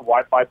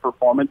 Wi-Fi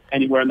performance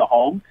anywhere in the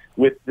home,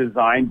 with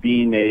design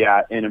being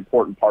an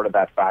important part of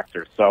that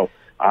factor. So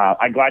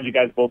I'm glad you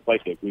guys both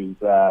like it.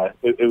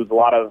 It was a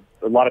lot of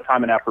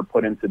time and effort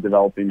put into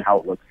developing how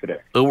it looks today.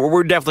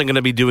 We're definitely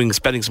going to be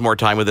spending some more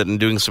time with it and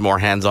doing some more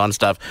hands-on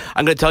stuff.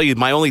 I'm going to tell you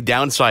my only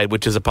downside,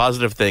 which is a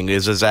positive thing,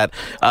 is that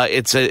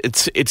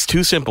it's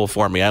too simple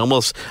for me. I'm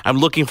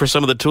looking for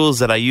some of the tools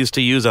that I used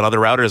to use on other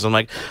routers. I'm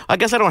like, I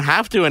guess I don't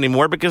have to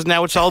anymore because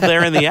now it's all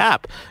there in the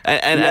app.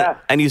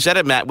 And you said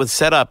it, Matt, with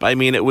setup. I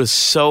mean, it was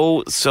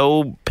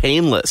so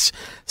painless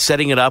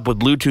setting it up with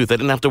Bluetooth. I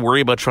didn't have to worry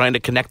about trying to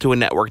connect to a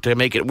network to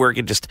make it work.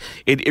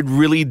 It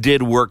really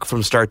did work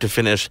from start to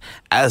finish,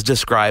 as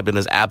described, and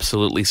is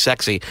absolutely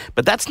sexy.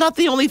 But that's not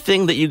the only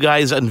thing that you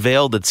guys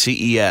unveiled at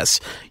CES.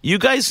 You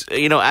guys,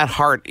 at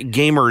heart,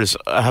 gamers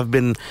have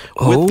been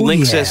with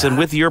Linksys and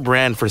with your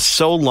brand for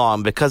so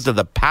long because of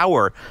the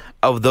power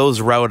of those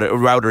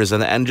routers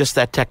and just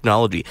that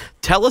technology.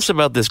 Tell us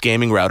about this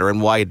gaming router and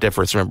why it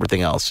differs from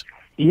everything else.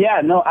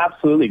 Yeah, no,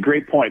 absolutely.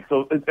 Great point.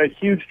 So it's a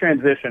huge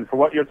transition for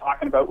what you're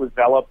talking about with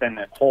Velop and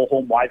the whole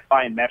home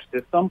Wi-Fi and mesh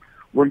system.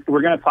 We're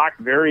going to talk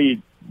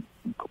very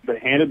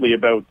handedly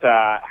about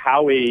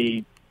how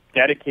a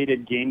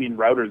dedicated gaming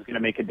router is going to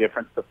make a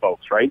difference to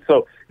folks, right?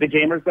 So the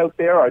gamers out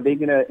there, are they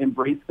going to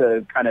embrace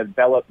the kind of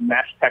Velop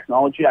mesh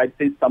technology? I'd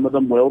say some of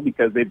them will,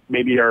 because they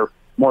maybe are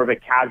more of a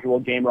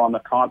casual gamer on the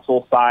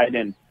console side,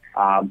 and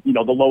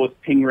the lowest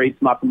ping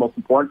rate's not the most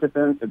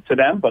important to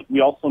them, but we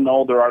also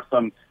know there are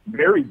some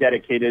very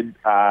dedicated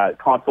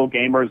console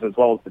gamers, as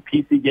well as the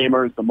PC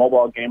gamers, the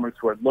mobile gamers,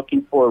 who are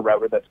looking for a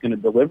router that's going to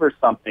deliver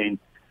something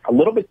a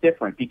little bit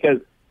different. Because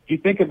if you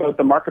think about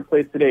the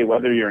marketplace today,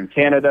 whether you're in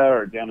Canada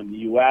or down in the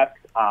U.S.,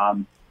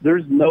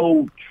 there's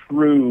no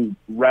true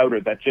router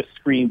that just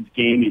screams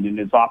gaming and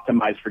is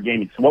optimized for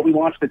gaming. So what we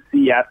launched at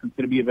CES is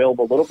going to be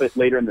available a little bit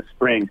later in the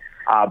spring,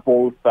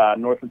 both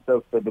north and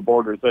south of the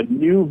borders, a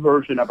new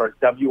version of our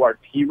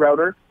WRT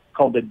router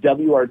called the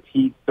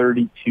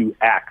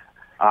WRT32X.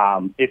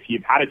 If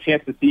you've had a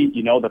chance to see it,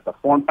 you know that the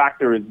form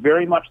factor is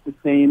very much the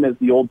same as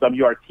the old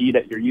WRT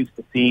that you're used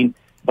to seeing,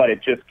 but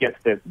it just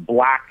gets this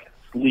black,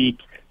 sleek,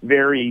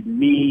 very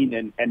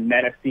mean and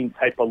menacing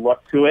type of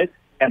look to it.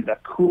 And the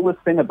coolest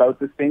thing about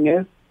this thing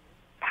is,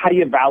 how do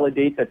you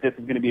validate that this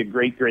is going to be a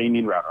great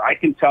gaming router? I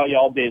can tell you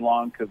all day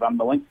long because I'm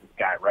the Linksys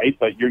guy, right?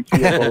 But you're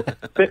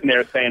sitting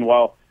there saying,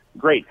 well,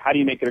 great, how do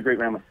you make it a great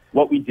router?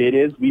 What we did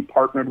is we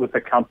partnered with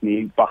a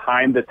company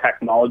behind the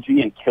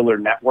technology and Killer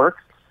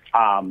Networks,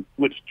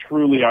 which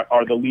truly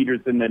are the leaders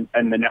in the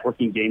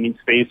networking gaming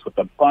space, with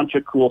a bunch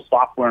of cool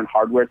software and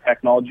hardware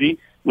technology,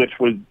 which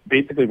was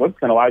basically what it's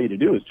going to allow you to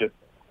do is just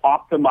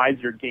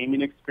optimize your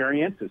gaming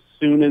experience as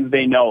soon as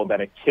they know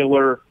that a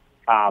killer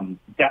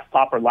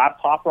desktop or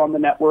laptop are on the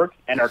network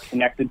and are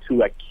connected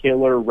to a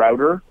killer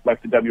router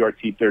like the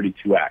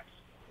WRT32X.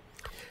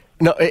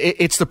 No,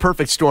 it's the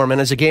perfect storm,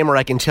 and as a gamer,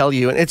 I can tell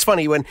you, and it's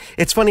funny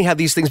how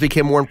these things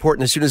became more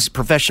important as soon as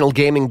professional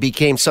gaming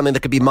became something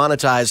that could be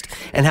monetized,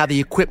 and how the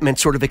equipment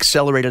sort of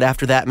accelerated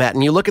after that, Matt.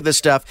 And you look at this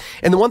stuff,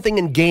 and the one thing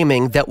in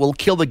gaming that will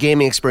kill the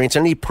gaming experience,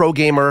 any pro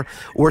gamer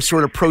or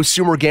sort of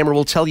prosumer gamer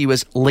will tell you,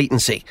 is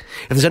latency.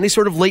 If there's any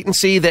sort of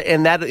latency,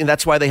 and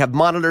that's why they have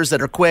monitors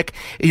that are quick.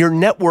 Your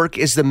network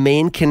is the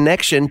main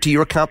connection to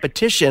your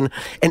competition,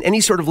 and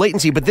any sort of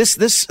latency. But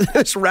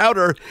this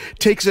router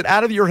takes it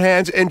out of your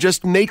hands and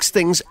just makes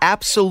things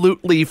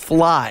absolutely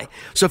fly.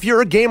 So if you're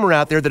a gamer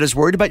out there that is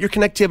worried about your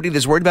connectivity,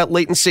 that's worried about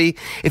latency,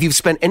 if you've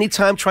spent any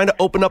time trying to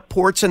open up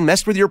ports and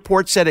messed with your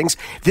port settings,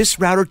 this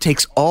router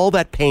takes all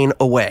that pain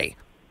away.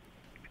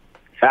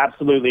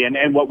 Absolutely.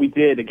 And what we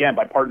did, again,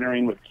 by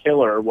partnering with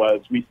Killer, was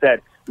we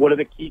said, what are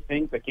the key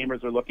things that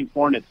gamers are looking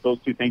for? And it's those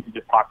two things you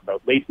just talked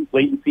about,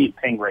 latency and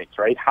ping rates,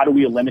 right? How do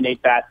we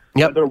eliminate that?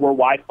 Yep. Whether we're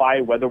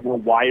Wi-Fi, whether we're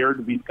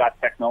wired, we've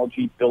got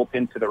technology built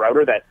into the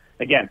router that,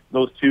 again,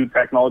 those two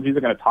technologies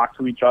are going to talk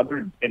to each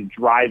other and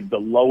drive the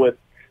lowest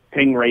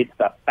ping rates,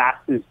 the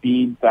fastest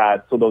speeds,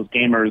 so those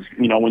gamers,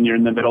 when you're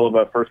in the middle of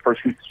a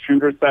first-person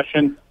shooter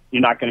session,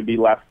 you're not going to be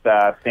left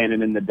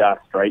standing in the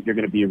dust, right? You're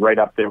going to be right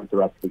up there with the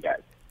rest of the guys.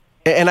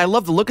 And I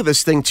love the look of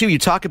this thing, too. You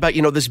talk about,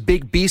 this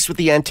big beast with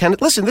the antenna.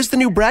 Listen, this is the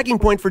new bragging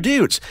point for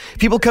dudes.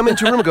 People come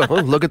into a room and go,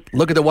 oh, look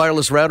at the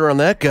wireless router on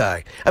that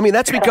guy. I mean,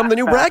 that's become the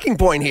new bragging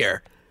point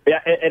here.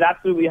 Yeah, it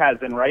absolutely has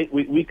been, right?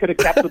 We could have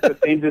kept with the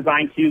same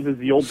design cues as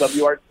the old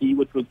WRT,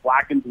 which was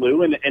black and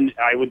blue, and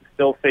I would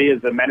still say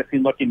is a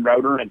menacing-looking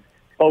router, and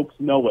folks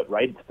know it,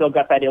 right? It's still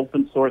got that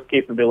open source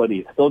capability.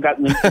 It's still got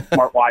links to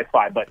smart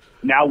Wi-Fi, but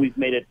now we've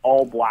made it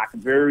all black,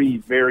 very,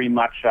 very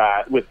much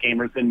with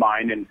gamers in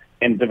mind,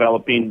 and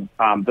developing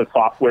the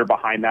software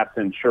behind that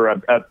to ensure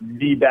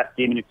the best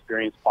gaming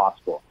experience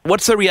possible.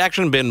 What's the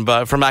reaction been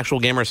from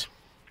actual gamers?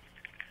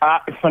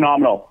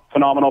 Phenomenal. A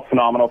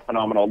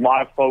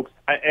lot of folks,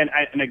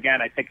 and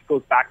again, I think it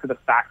goes back to the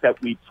fact that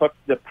we took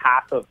the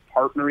path of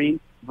partnering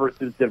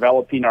versus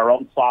developing our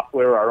own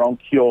software, our own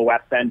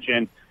QoS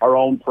engine, our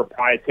own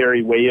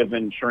proprietary way of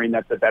ensuring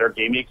that's a better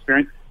gaming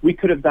experience. We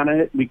could have done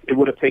it. It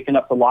would have taken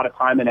us a lot of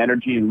time and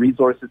energy and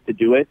resources to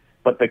do it.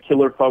 But the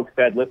killer folks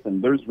said,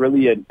 listen, there's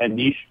really a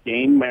niche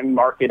game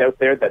market out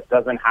there that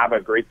doesn't have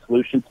a great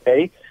solution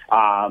today.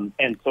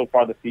 And so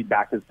far the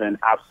feedback has been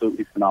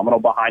absolutely phenomenal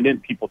behind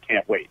it. People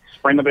can't wait.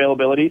 Spring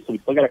availability, so we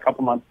still got a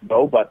couple months to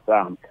go, but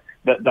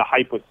the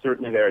hype was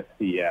certainly there at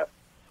CES.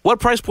 What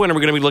price point are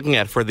we going to be looking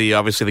at for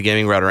obviously the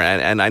gaming router?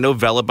 And I know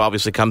Velop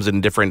obviously comes in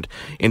different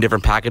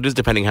packages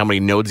depending how many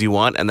nodes you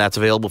want, and that's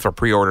available for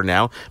pre-order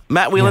now.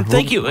 Matt Whelan,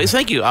 thank you.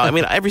 I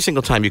mean, every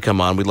single time you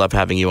come on, we love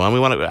having you on.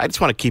 I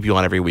just want to keep you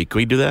on every week. Can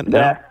we do that?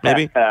 No?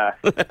 Maybe. Well,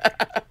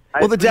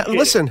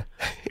 listen.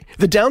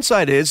 The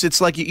downside is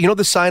it's like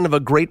the sign of a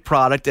great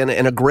product and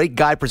a great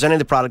guy presenting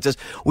the product is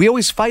we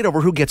always fight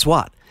over who gets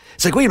what.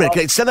 It's like, wait a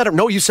minute, send that up.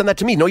 No, you send that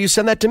to me. No, you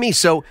send that to me.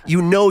 So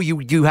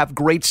you have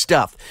great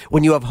stuff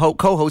when you have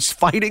co-hosts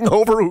fighting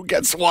over who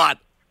gets what.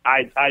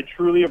 I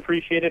truly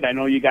appreciate it. I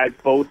know you guys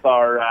both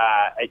are,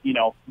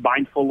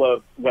 mindful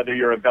of whether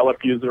you're a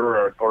Velop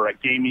user or a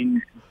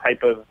gaming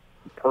type of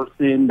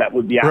person that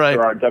would be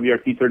after our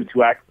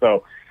WRT32X.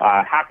 So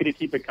happy to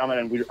keep it coming.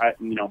 And we,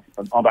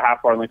 on behalf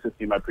of our Linksys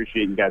team, I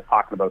appreciate you guys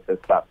talking about this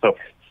stuff. So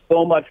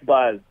much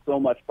buzz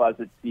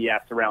at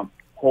CES around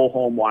whole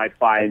home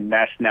Wi-Fi,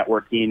 mesh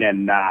networking,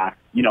 and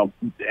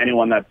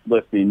anyone that's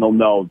listening, they'll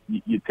know.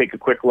 You take a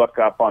quick look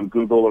up on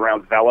Google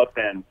around Velop,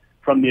 and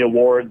from the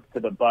awards to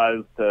the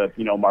buzz to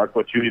Mark,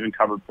 what you even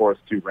covered for us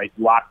too, right?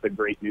 Lots of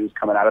great news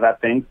coming out of that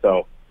thing.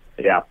 So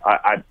yeah,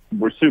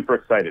 we're super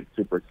excited.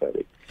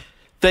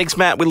 Thanks,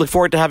 Matt. We look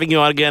forward to having you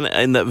on again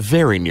in the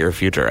very near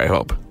future, I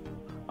hope.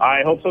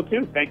 I hope so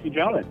too. Thank you,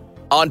 gentlemen.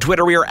 On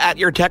Twitter, we are at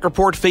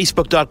YourTechReport,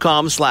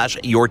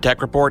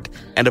 Facebook.com/YourTechReport,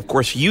 and of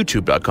course,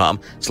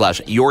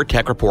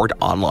 YouTube.com/YourTechReport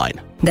online.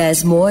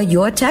 There's more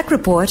Your Tech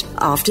Report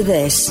after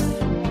this.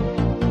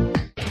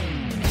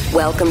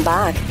 Welcome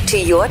back to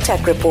Your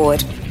Tech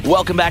Report.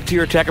 Welcome back to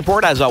Your Tech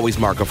Report. As always,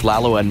 Mark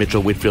Aflalo and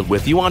Mitchell Whitfield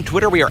with you. On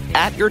Twitter, we are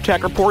at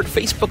YourTechReport,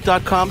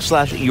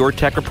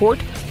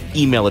 Facebook.com/YourTechReport.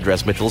 Email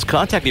address, Mitchell's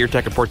contact at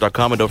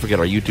YourTechReport.com, and don't forget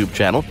our YouTube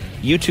channel,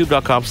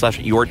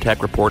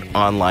 YouTube.com/YourTechReport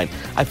online.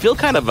 I feel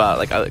kind of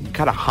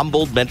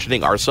humbled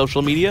mentioning our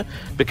social media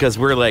because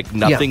we're like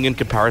nothing in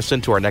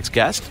comparison to our next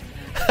guest.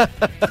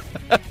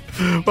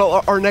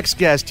 Well, our next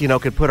guest,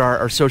 could put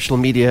our social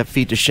media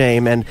feed to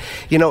shame. And,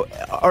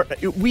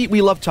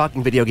 we love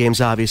talking video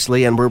games,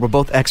 obviously, and we're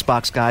both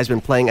Xbox guys, been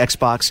playing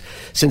Xbox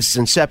since its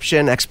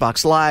inception,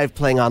 Xbox Live,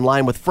 playing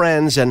online with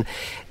friends, and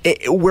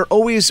we're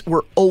always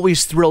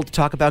thrilled to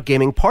talk about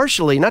gaming,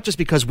 partially, not just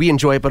because we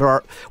enjoy it,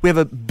 but we have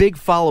a big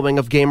following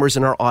of gamers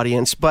in our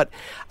audience. But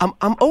I'm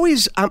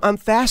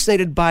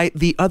fascinated by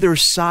the other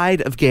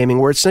side of gaming,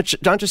 where it's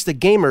not just the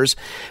gamers,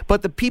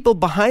 but the people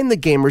behind the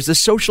gamers, the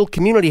social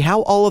community,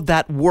 how all of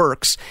that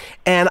works.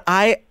 And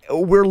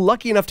we're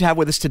lucky enough to have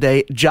with us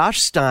today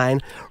Josh Stein,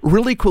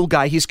 really cool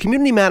guy. He's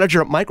community manager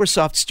at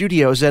Microsoft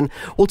Studios, and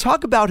we'll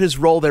talk about his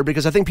role there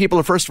because I think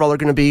people, first of all, are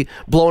going to be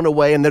blown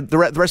away, and the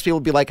rest of people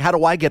will be like, how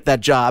do I get that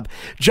job?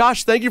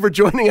 Josh, thank you for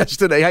joining us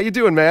today. How you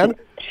doing, man?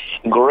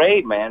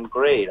 Great, man.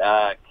 Great.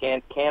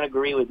 Can't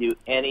agree with you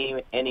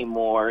any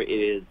more.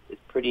 It's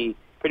pretty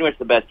much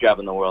the best job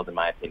in the world, in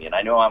my opinion.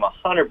 I know I'm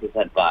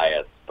 100%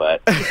 biased,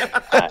 but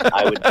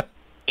I would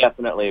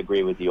definitely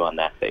agree with you on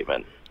that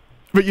statement.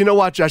 But you know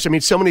what, Josh? I mean,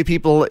 so many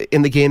people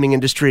in the gaming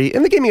industry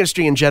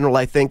in general,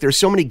 I think, there's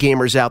so many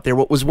gamers out there.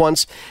 What was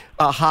once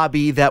a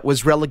hobby that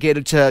was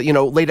relegated to,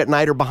 late at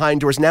night or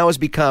behind doors now has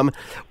become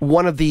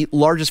one of the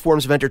largest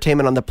forms of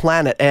entertainment on the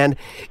planet. And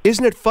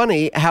isn't it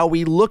funny how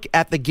we look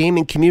at the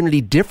gaming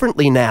community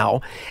differently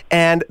now?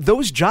 And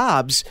those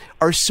jobs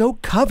are so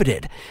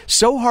coveted,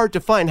 so hard to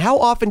find. How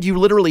often do you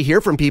literally hear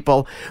from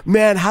people,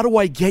 man, how do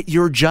I get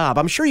your job?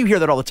 I'm sure you hear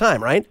that all the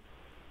time, right?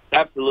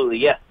 Absolutely,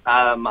 yes.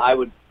 I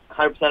would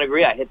 100%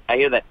 agree. I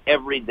hear that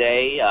every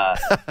day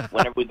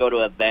whenever we go to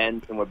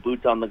events and we're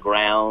boots on the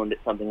ground at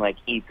something like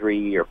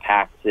E3 or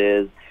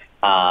PAXs.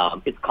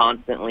 It's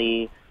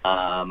constantly.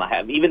 I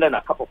have even done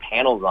a couple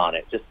panels on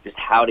it, just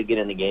how to get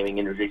in the gaming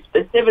industry,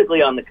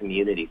 specifically on the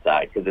community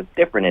side, because it's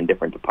different in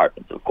different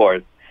departments, of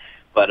course.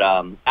 But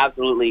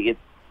absolutely,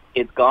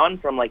 it's gone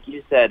from, like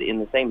you said, in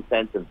the same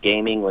sense of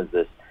gaming was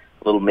this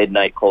little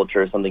midnight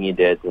culture, something you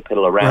did to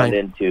piddle around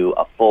into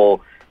a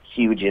full,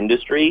 huge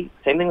industry.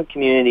 Same thing with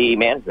community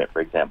management,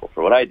 for example,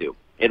 for what I do.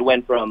 It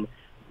went from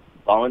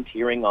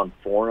volunteering on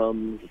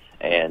forums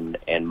and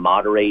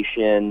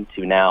moderation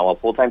to now a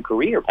full-time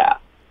career path.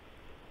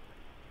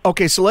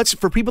 Okay, so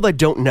for people that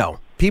don't know,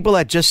 people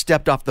that just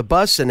stepped off the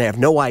bus and they have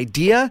no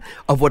idea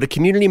of what a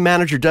community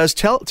manager does,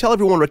 tell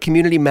everyone what a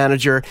community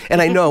manager, and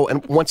I know,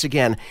 and once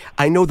again,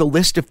 I know the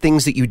list of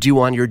things that you do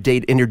on your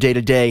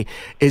day-to-day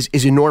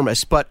is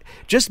enormous, but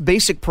just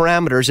basic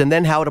parameters and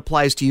then how it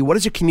applies to you. What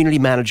does a community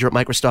manager at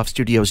Microsoft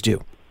Studios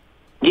do?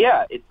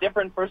 Yeah, it's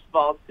different. First of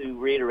all, to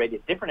reiterate,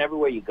 it's different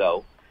everywhere you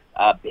go.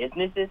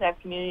 Businesses have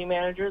community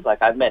managers.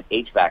 Like I've met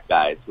HVAC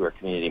guys who are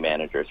community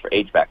managers for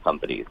HVAC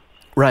companies.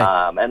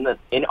 Right.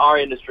 In our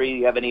industry,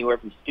 you have anywhere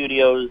from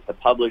studios to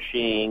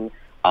publishing,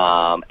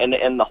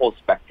 and the whole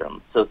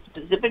spectrum. So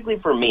specifically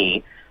for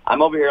me,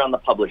 I'm over here on the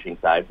publishing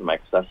side for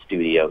Microsoft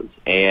Studios,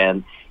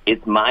 and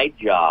it's my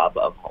job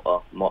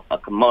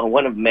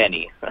one of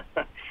many.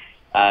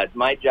 It's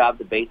my job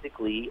to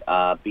basically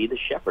be the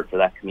shepherd for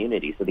that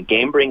community. So the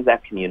game brings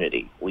that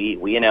community.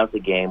 We announce a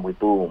game, we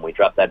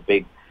drop that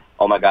big,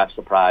 oh my gosh,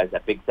 surprise,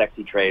 that big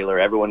sexy trailer.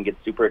 Everyone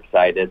gets super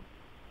excited.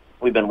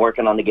 We've been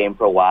working on the game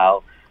for a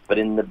while. But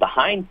in the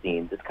behind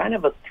scenes, it's kind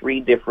of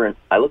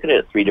I look at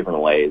it 3 different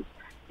ways.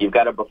 You've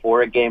got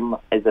before a game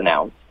is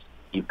announced,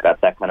 you've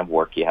got that kind of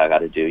work you got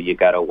to do. You've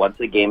got once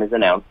the game is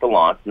announced to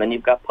launch, and then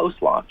you've got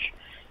post-launch.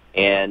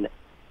 And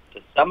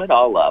to sum it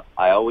all up,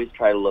 I always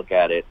try to look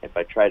at it, if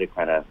I try to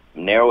kind of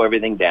narrow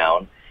everything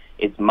down,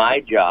 it's my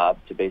job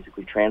to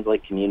basically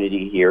translate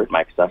community here at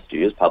Microsoft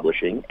Studios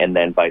Publishing, and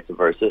then vice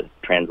versa,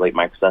 translate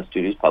Microsoft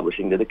Studios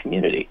Publishing to the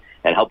community,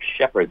 and help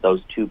shepherd those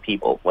 2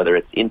 people, whether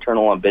it's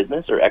internal on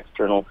business or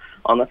external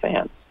on the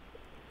fans.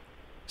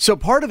 So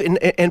part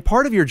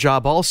of your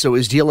job also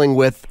is dealing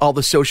with all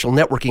the social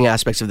networking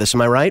aspects of this,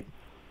 am I right?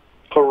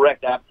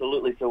 Correct,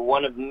 absolutely. So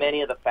one of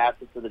many of the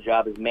facets of the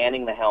job is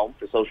manning the helm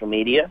for social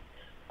media.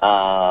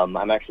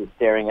 I'm actually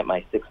staring at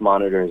my 6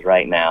 monitors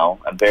right now.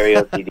 I'm very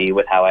OCD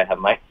with how I have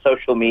my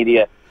social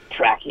media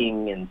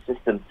tracking and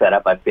system set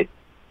up. A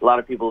lot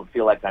of people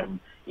feel like I'm,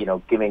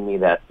 giving me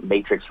that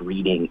Matrix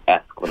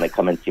reading-esque when they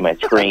come and see my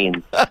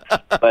screen. But,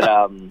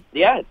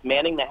 it's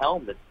manning the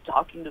helm. It's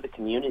talking to the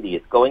community.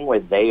 It's going where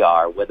they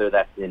are, whether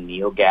that's in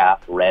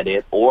NeoGAF,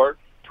 Reddit, or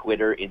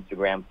Twitter,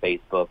 Instagram,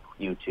 Facebook,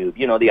 YouTube,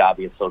 the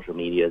obvious social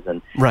medias.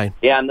 And right.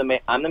 Yeah, I'm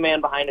the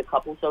man behind a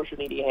couple social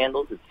media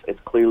handles. It's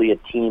clearly a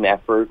team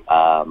effort.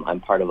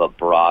 I'm part of a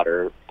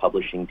broader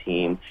publishing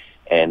team,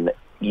 and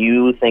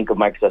you think of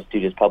Microsoft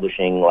Studios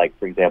Publishing, like,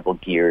 for example,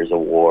 Gears of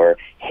War,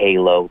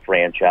 Halo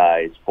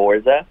franchise,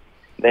 Forza.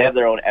 They have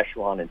their own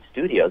echelon in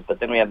studios,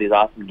 but then we have these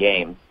awesome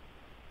games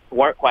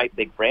who aren't quite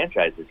big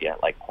franchises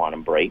yet, like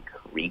Quantum Break,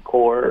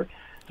 Recore,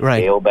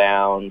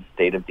 Scalebound,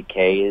 State of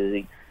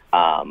Decay.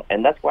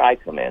 And that's where I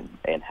come in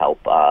and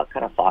help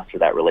kind of foster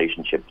that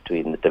relationship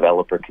between the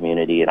developer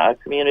community and our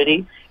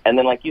community. And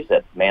then, like you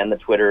said, man the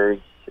Twitters.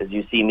 As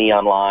you see me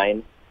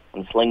online,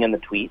 I'm slinging the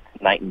tweets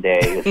night and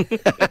day.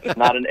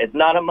 It's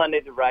not a Monday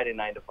to Friday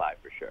 9 to 5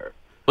 for sure.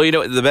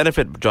 Well, the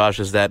benefit, Josh,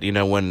 is that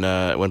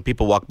when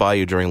people walk by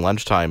you during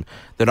lunchtime,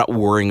 they're not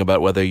worrying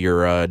about whether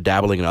you're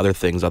dabbling in other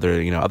things,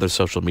 other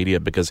social media,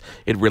 because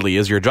it really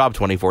is your job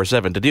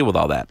 24/7 to deal with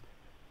all that.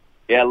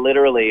 Yeah,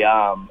 literally.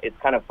 It's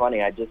kind of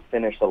funny. I just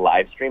finished a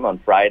live stream on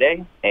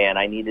Friday, and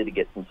I needed to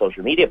get some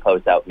social media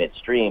posts out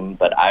midstream,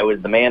 but I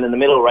was the man in the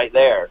middle right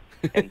there.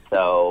 And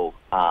so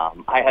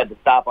I had to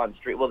stop on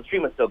stream. Well, the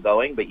stream was still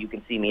going, but you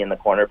can see me in the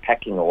corner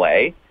pecking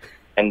away.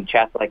 And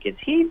chat's like, is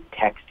he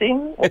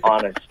texting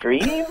on a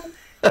stream?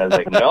 And I was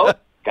like, nope,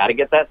 got to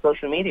get that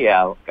social media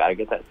out. Got to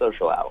get that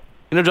social out.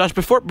 Josh,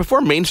 before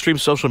mainstream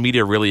social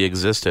media really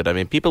existed, I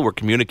mean, people were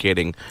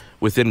communicating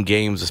within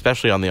games,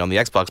 especially on the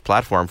Xbox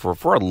platform,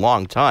 for a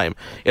long time.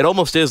 It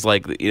almost is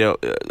like,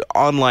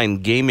 online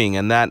gaming,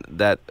 and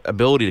that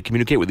ability to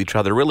communicate with each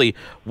other really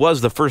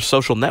was the first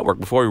social network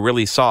before we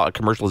really saw a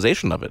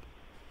commercialization of it.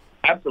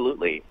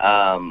 Absolutely.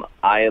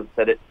 I have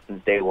said it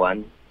since day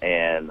one,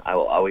 and I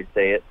will always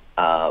say it.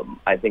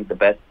 I think the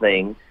best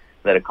thing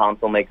that a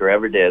console maker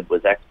ever did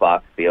was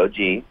Xbox, the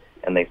OG,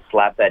 and they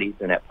slapped that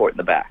Ethernet port in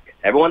the back.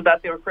 Everyone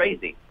thought they were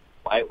crazy.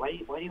 Why do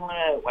you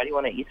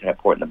want an Ethernet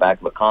port in the back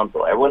of a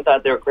console? Everyone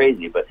thought they were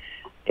crazy, but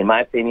in my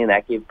opinion,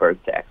 that gave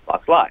birth to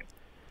Xbox Live,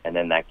 and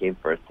then that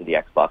gave birth to the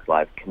Xbox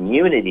Live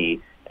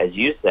community, as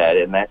you said,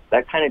 and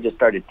that kind of just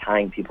started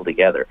tying people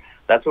together.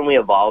 That's when we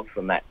evolved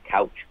from that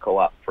couch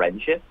co-op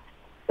friendship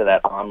to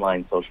that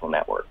online social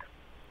network.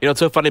 It's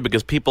so funny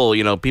because people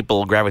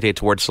gravitate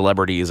towards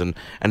celebrities and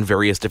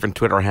various different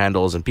Twitter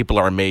handles, and people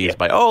are amazed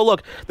by, oh,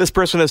 look, this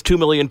person has 2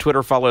 million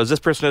Twitter followers, this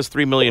person has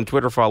 3 million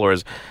Twitter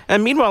followers.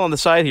 And meanwhile, on the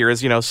side here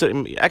is,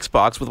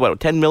 Xbox with,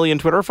 10 million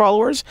Twitter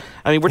followers?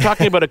 I mean, we're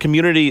talking about a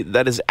community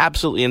that is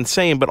absolutely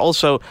insane, but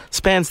also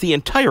spans the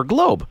entire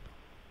globe.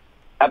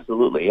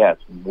 Absolutely, yes,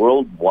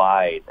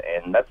 worldwide,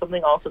 and that's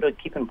something also to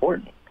keep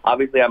important.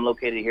 Obviously, I'm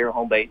located here,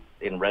 home base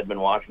in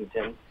Redmond,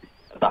 Washington.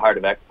 at the heart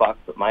of Xbox,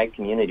 but my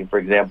community, for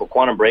example,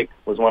 Quantum Break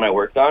was one I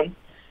worked on.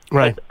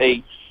 Right. Has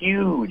a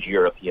huge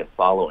European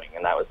following,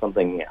 and that was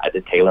something I had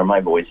to tailor my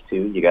voice to.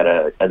 You got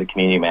to, as a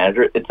community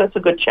manager, that's a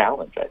good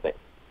challenge, I think.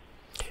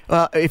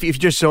 If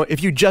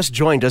you just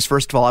joined us,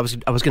 first of all, I was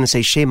going to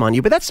say shame on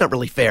you, but that's not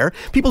really fair.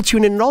 People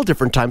tune in at all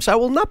different times, so I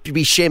will not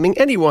be shaming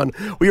anyone.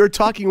 We were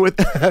talking with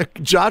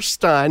Josh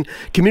Stein,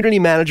 community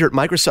manager at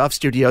Microsoft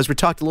Studios. We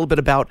talked a little bit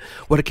about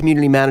what a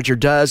community manager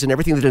does and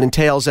everything that it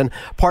entails, and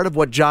part of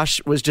what Josh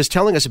was just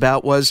telling us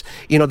about was,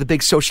 the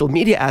big social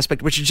media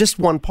aspect, which is just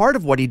one part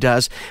of what he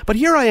does. But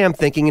here I am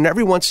thinking, and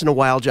every once in a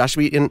while, Josh,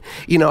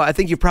 I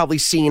think you've probably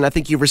seen, I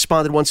think you've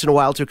responded once in a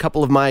while to a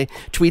couple of my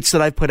tweets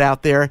that I've put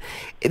out there.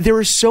 There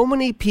are so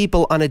many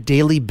people on a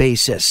daily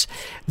basis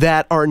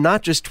that are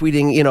not just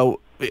tweeting,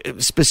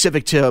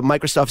 specific to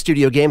Microsoft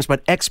Studio games,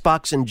 but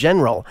Xbox in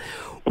general.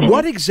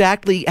 What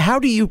exactly, how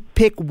do you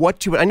pick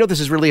what to, I know this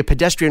is really a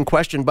pedestrian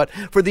question, but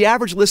for the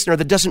average listener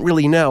that doesn't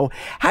really know,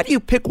 how do you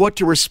pick what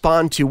to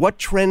respond to, what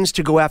trends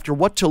to go after,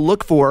 what to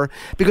look for?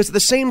 Because at the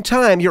same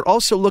time, you're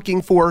also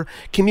looking for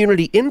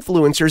community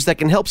influencers that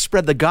can help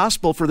spread the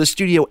gospel for the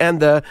studio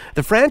and the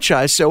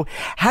franchise. So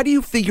how do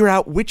you figure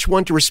out which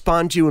one to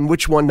respond to and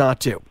which one not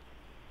to?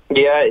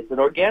 Yeah, it's an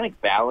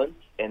organic balance,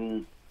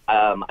 and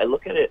I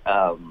look at it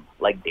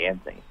like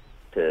dancing.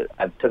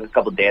 I took a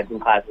couple dancing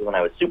classes when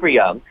I was super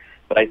young,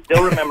 but I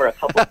still remember a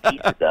couple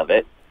pieces of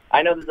it.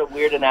 I know this is a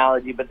weird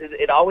analogy, but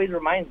it always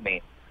reminds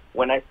me.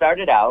 When I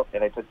started out,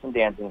 and I took some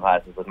dancing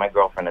classes with my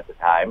girlfriend at the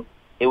time,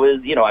 it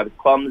was, I was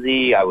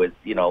clumsy, I was,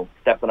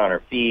 stepping on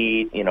her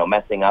feet,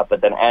 messing up,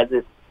 but then as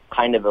it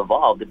kind of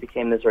evolved, it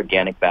became this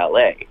organic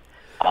ballet,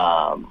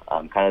 kind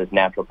of this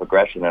natural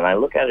progression, and I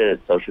look at it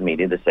as social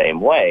media the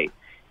same way.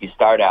 You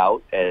start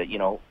out,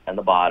 on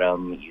the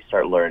bottom. You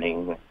start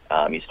learning.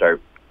 You start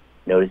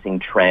noticing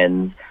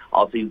trends.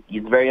 Also,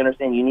 it's very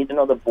understanding. You need to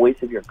know the voice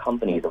of your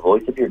company, the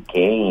voice of your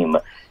game.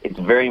 It's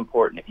very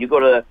important. If you go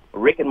to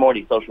Rick and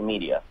Morty social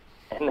media,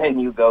 and then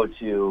you go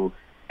to,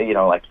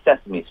 like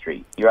Sesame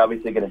Street, you're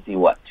obviously going to see,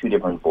 two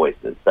different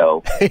voices.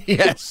 So yes,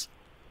 it's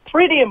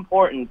pretty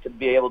important to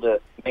be able to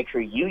make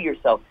sure you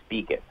yourself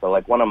speak it. So,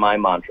 like, one of my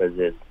mantras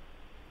is,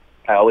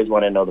 I always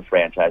want to know the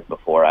franchise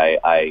before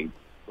I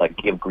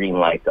give green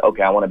light to,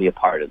 okay, I want to be a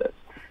part of this.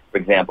 For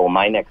example,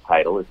 my next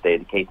title is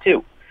State of Decay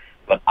 2,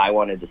 but I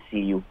wanted to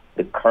see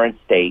the current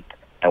state.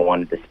 I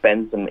wanted to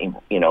spend some,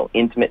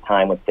 intimate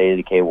time with State of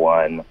Decay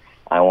 1.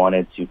 I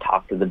wanted to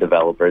talk to the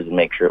developers and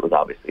make sure it was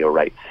obviously a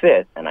right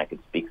fit and I could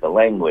speak the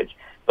language.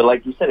 But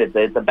like you said,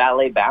 it's a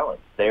ballet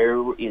balance.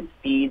 There is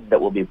feeds that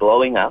will be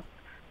blowing up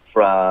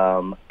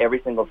from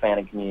every single fan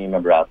and community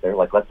member out there.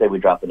 Like, let's say we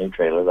drop a new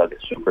trailer, I'll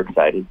get super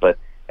excited, but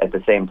at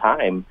the same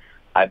time,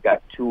 I've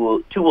got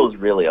tools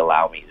really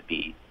allow me to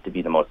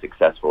be the most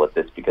successful at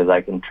this because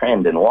I can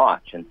trend and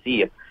watch and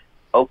see if,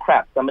 oh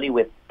crap, somebody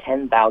with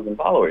 10,000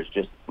 followers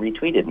just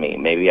retweeted me.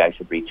 Maybe I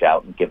should reach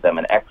out and give them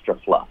an extra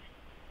fluff,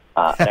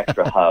 an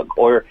extra hug.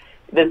 Or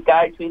this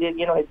guy tweeted,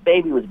 his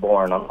baby was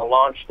born on the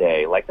launch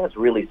day. Like, that's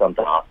really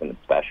something awesome and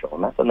special.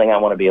 And that's something I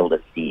want to be able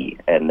to see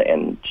and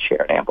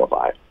share and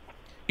amplify.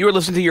 You were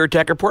listening to Your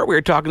Tech Report. We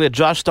were talking to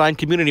Josh Stein,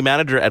 community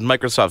manager at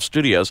Microsoft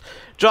Studios.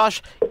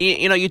 Josh,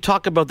 you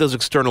talk about those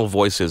external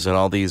voices and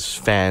all these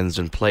fans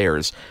and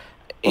players.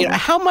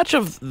 How much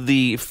of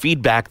the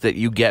feedback that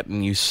you get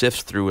and you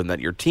sift through and that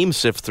your team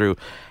sift through,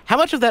 how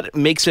much of that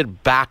makes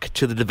it back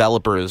to the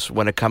developers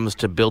when it comes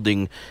to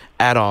building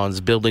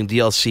add-ons, building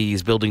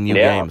DLCs, building new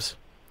games?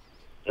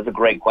 That's a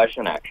great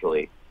question,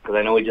 actually, because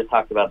I know we just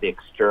talked about the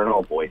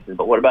external voices,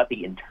 but what about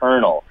the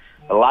internal?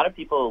 A lot of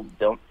people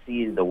don't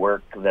see the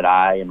work that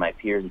I and my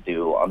peers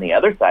do on the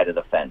other side of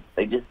the fence.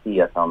 They just see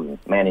us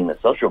manning the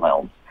social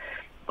helms.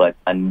 But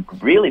a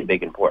really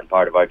big, important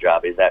part of our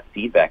job is that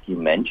feedback you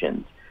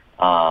mentioned.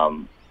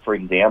 For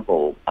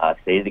example,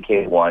 State of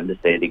Decay 1 to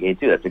State of Decay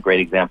 2. That's a great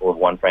example of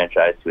one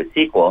franchise to a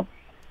sequel.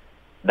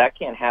 That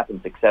can't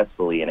happen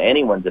successfully, in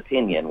anyone's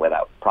opinion,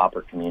 without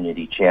proper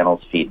community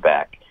channels,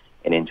 feedback,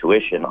 and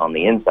intuition on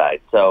the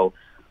inside. So,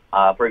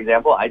 for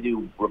example, I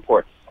do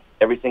reports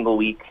every single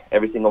week,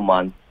 every single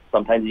month,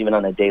 sometimes even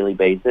on a daily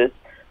basis.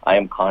 I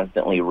am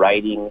constantly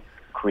writing,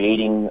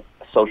 creating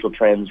social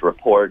trends,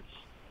 reports,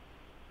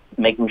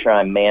 making sure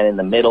I'm man in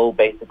the middle,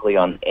 basically,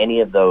 on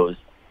any of those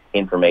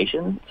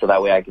information, so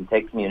that way I can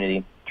take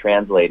community,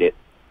 translate it,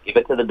 give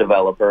it to the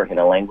developer in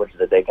a language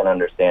that they can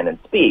understand and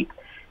speak,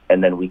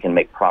 and then we can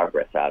make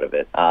progress out of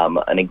it.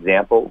 An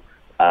example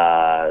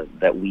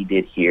that we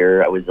did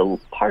here, I was a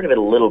part of it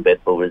a little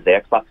bit, but was the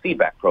Xbox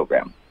feedback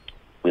program.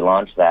 We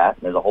launched that.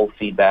 There's a whole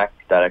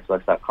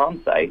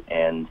feedback.xbox.com site,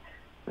 and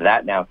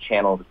that now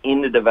channels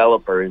into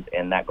developers,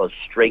 and that goes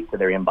straight to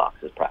their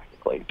inboxes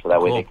practically. So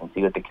that way they can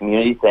see what the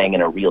community is saying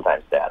in a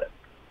real-time status.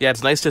 Yeah,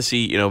 it's nice to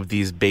see,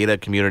 these beta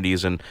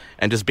communities and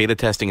just beta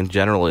testing in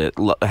general. It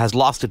has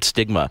lost its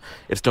stigma.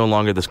 It's no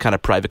longer this kind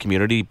of private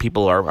community.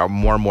 People are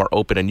more and more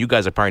open, and you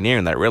guys are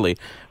pioneering that, really,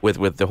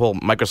 with the whole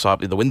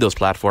Microsoft, the Windows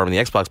platform and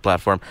the Xbox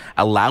platform,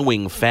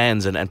 allowing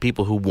fans and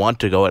people who want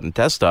to go out and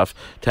test stuff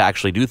to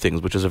actually do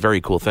things, which is a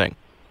very cool thing.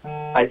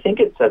 I think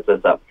it sets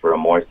us up for a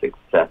more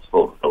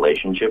successful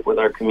relationship with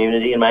our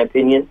community, in my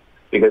opinion,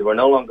 because we're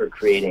no longer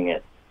creating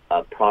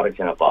a product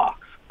in a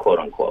box, quote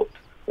unquote.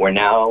 We're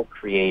now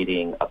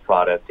creating a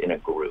product in a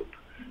group.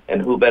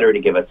 And who better to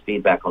give us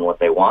feedback on what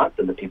they want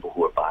than the people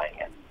who are buying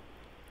it?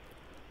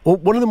 Well,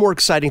 one of the more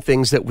exciting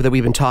things that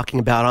we've been talking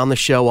about on the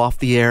show, off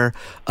the air,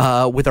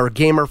 with our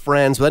gamer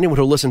friends, with anyone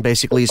who listens,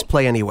 basically, is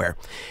Play Anywhere.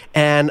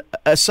 And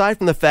aside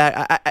from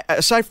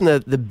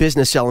the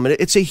business element,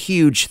 it's a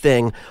huge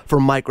thing for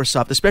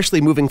Microsoft, especially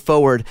moving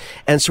forward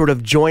and sort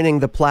of joining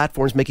the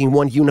platforms, making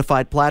one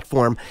unified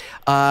platform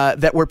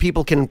that where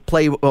people can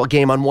play a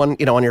game on one,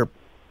 on your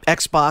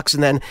Xbox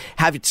and then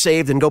have it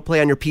saved and go play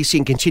on your PC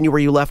and continue where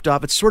you left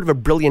off. It's sort of a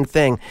brilliant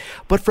thing.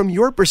 But from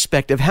your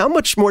perspective, how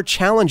much more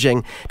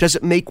challenging does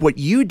it make what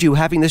you do,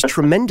 having this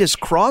tremendous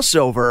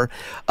crossover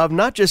of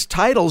not just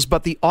titles,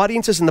 but the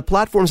audiences and the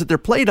platforms that they're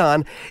played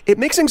on? It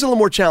makes things a little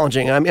more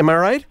challenging. Am I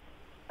right?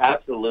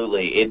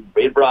 Absolutely.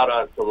 It brought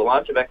on, so the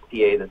launch of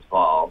XPA this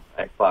fall,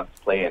 Xbox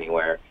Play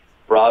Anywhere,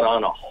 brought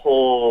on a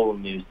whole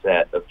new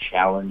set of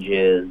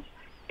challenges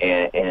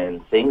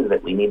and things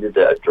that we needed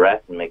to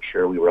address and make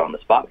sure we were on the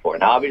spot for.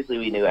 Now, obviously,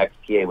 we knew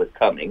XPA was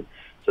coming,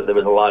 so there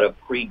was a lot of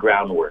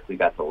pre-groundwork we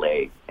got to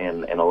lay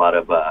and a lot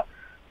of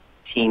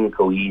team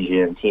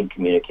cohesion, team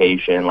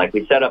communication. Like,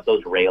 we set up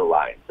those rail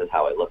lines is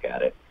how I look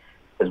at it,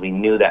 because we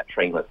knew that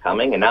train was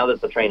coming. And now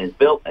that the train is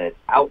built and it's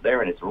out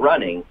there and it's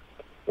running,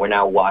 we're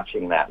now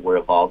watching that. We're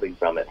evolving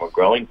from it. We're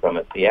growing from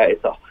it. But yeah,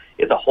 it's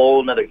a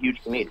whole other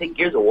huge community. Take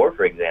Gears of War,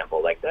 for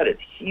example. Like, that is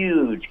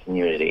huge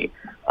community.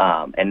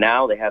 And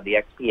now they have the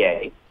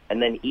XPA,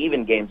 and then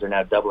even games are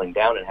now doubling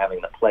down and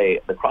having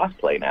the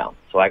cross-play now.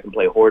 So I can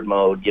play Horde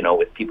mode,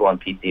 with people on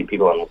PC and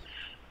people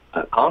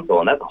on console,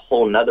 and that's a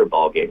whole nother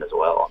ball game as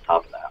well on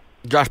top of that.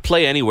 Josh,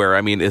 Play Anywhere,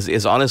 I mean,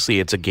 is honestly,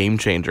 it's a game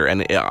changer.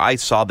 And I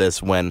saw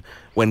this when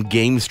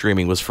game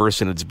streaming was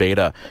first in its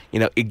beta.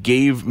 It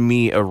gave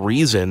me a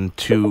reason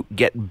to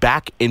get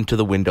back into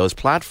the Windows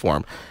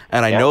platform.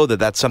 And I know that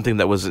that's something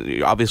that was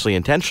obviously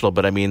intentional,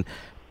 but I mean,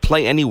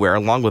 Play Anywhere,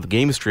 along with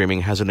game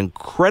streaming, has an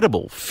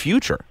incredible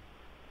future.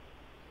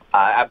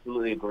 I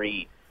absolutely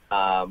agree.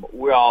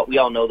 We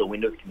all know the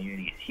Windows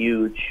community is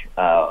huge.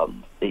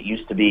 It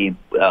used to be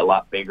a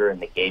lot bigger in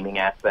the gaming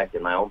aspect,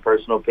 in my own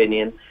personal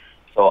opinion.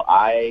 So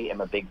I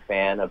am a big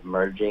fan of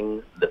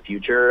merging the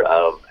future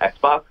of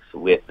Xbox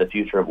with the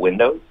future of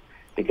Windows,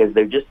 because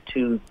they're just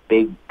two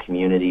big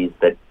communities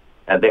that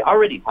they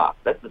already talk.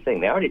 That's the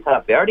thing. They already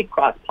talk. They already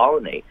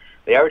cross-pollinate.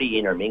 They already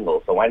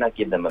intermingle, so why not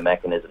give them a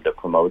mechanism to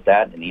promote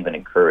that and even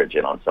encourage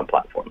it on some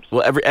platforms?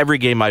 Well, every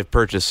game I've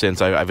purchased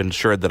since, I've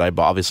ensured that I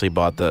obviously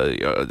bought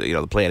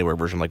the Play Anywhere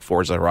version, like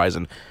Forza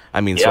Horizon.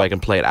 I mean, so I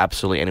can play it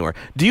absolutely anywhere.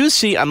 Do you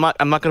see? I'm not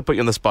going to put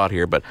you on the spot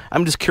here, but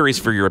I'm just curious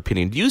for your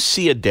opinion. Do you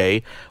see a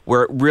day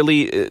where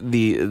really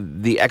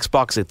the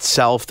Xbox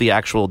itself, the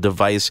actual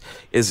device,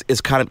 is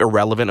kind of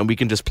irrelevant, and we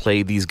can just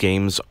play these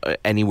games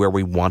anywhere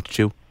we want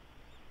to?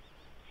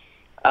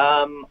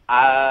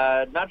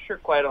 Not sure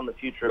quite on the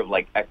future of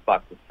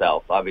Xbox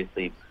itself.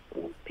 Obviously,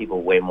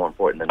 people way more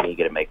important than me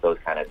get to make those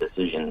kind of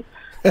decisions.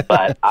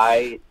 But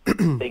I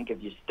think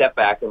if you step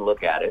back and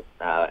look at it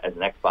as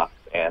an Xbox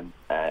fan,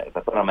 if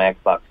I put on my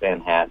Xbox fan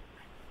hat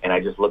and I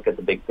just look at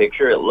the big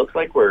picture, it looks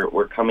like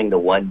we're coming to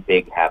one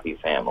big happy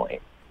family.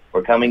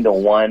 We're coming to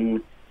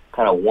one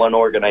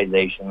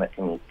organization that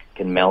can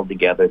meld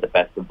together the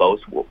best of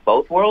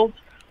both worlds.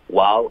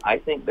 While I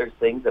think there's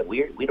things that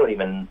we don't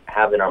even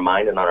have in our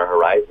mind and on our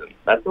horizon.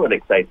 That's what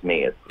excites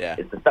me.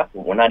 It's the stuff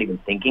we're not even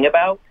thinking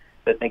about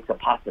that makes a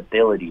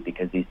possibility,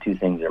 because these two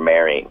things are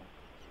marrying.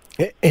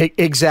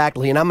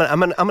 Exactly, and I'm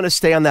gonna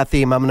stay on that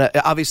theme.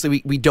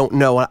 Obviously we don't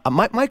know.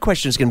 My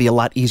question is going to be a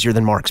lot easier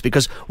than Mark's,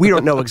 because we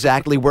don't know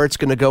exactly where it's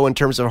going to go in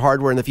terms of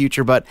hardware in the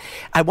future. But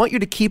I want you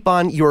to keep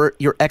on your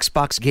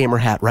Xbox gamer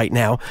hat right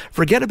now.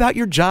 Forget about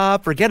your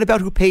job. Forget about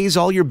who pays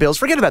all your bills.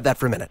 Forget about that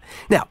for a minute.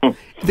 Now,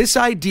 this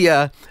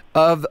idea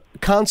of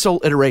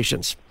console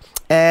iterations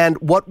and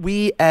what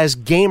we as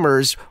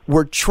gamers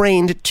were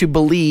trained to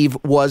believe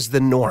was the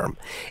norm.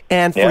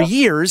 And for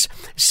years,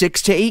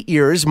 6 to 8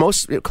 years,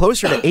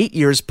 closer to 8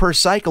 years per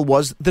cycle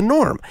was the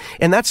norm.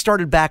 And that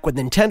started back with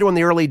Nintendo in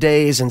the early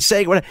days and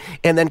Sega,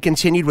 and then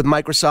continued with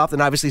Microsoft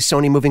and obviously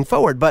Sony moving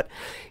forward. But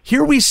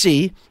here we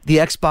see the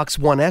Xbox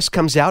One S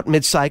comes out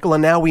mid-cycle,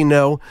 and now we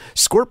know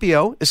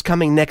Scorpio is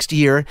coming next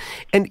year.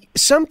 And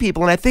some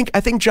people, and I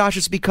think Josh,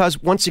 it's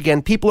because, once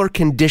again, people are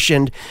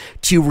conditioned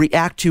to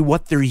react to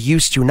what they're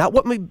used to, not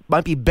what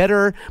might be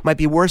better, might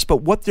be worse, but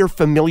what they're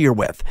familiar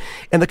with.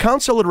 And the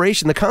console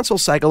iteration, the console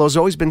cycle has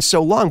always been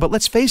so long, but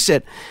let's face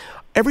it,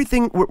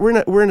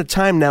 we're in a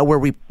time now where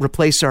we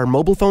replace our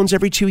mobile phones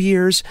every 2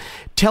 years.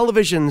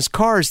 Televisions,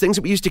 cars, things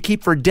that we used to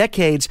keep for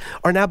decades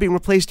are now being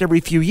replaced every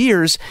few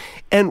years.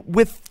 And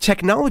with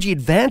technology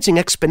advancing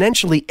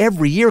exponentially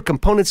every year,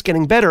 components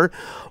getting better,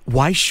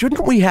 why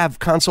shouldn't we have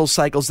console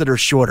cycles that are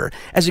shorter?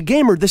 As a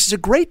gamer, this is a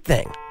great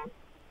thing.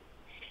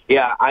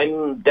 Yeah,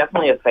 I'm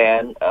definitely a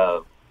fan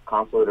of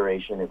console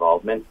iteration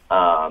involvement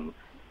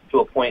to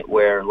a point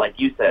where,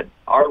 like you said,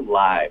 our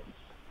lives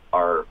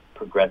are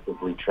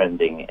progressively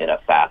trending in a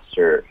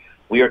faster.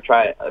 We are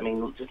trying. I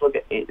mean, just look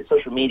at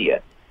social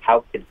media.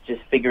 How it's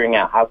just figuring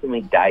out how can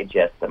we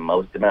digest the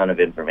most amount of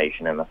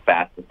information in the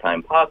fastest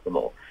time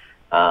possible.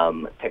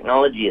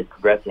 Technology is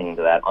progressing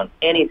to that on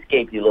any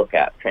scape you look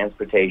at: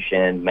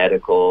 transportation,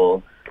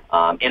 medical,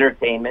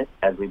 entertainment.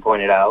 As we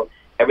pointed out,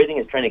 everything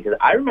is trending. Because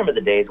I remember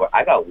the days where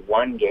I got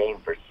one game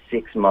for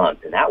 6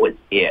 months, and that was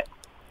it.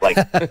 Like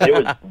there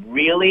was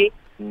really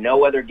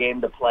no other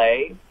game to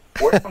play,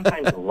 or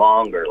sometimes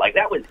longer. Like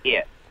that was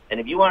it. And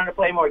if you wanted to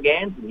play more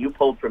games, and you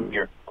pulled from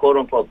your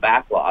quote-unquote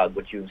backlog,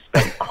 which you've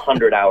spent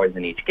 100 hours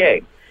in each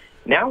game.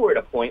 Now we're at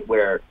a point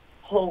where,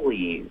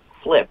 holy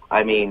flip,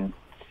 I mean,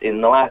 in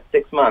the last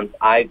 6 months,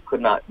 I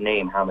could not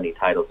name how many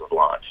titles have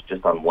launched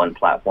just on one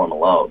platform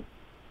alone.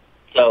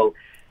 So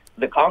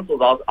the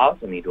consoles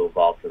also need to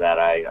evolve to that.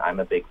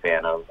 I'm a big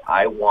fan of.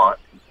 I want,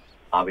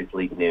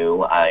 obviously,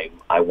 new. I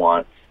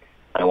want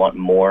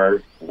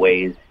more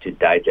ways to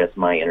digest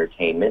my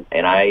entertainment,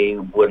 and I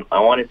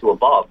want it to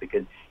evolve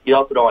because you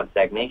also don't want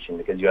stagnation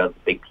because you have a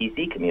big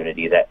PC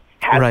community that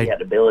has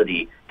that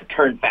ability to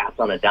turn fast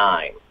on a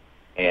dime.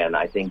 And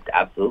I think,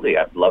 absolutely,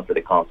 I'd love for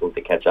the consoles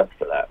to catch up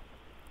to that.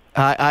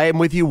 I am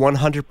with you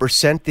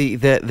 100%.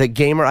 The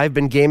gamer, I've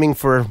been gaming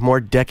for more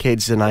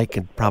decades than I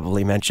could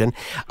probably mention.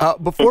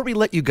 Before we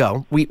let you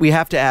go, we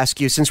have to ask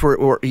you, since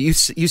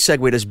you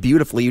segued us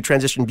beautifully, you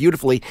transitioned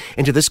beautifully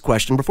into this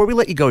question. Before we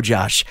let you go,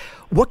 Josh,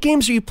 what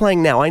games are you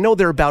playing now? I know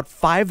there are about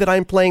 5 that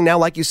I'm playing now.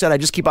 Like you said, I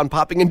just keep on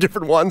popping in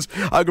different ones.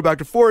 I go back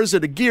to Forza,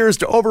 to Gears,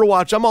 to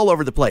Overwatch. I'm all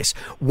over the place.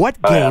 What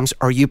games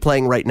are you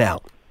playing right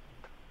now?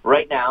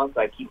 Right now,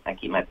 so I keep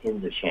my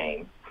pins of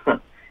shame.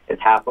 It's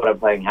half what I'm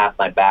playing, half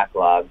my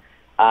backlog.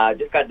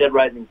 Just got Dead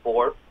Rising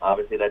 4.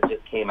 Obviously, that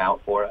just came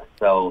out for us.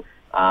 So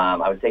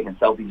I was taking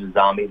selfies with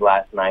zombies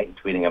last night and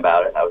tweeting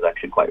about it. That was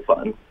actually quite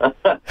fun.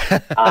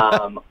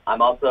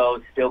 I'm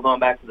also still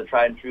going back to the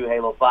tried and true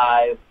Halo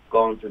 5,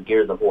 going through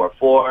Gears of War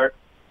 4,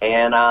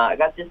 and I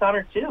got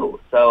Dishonored 2.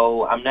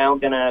 So I'm now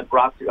going to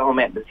grok through. Oh,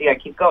 man, I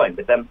keep going.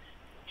 But then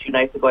 2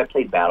 nights ago, I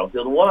played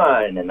Battlefield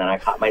 1, and then I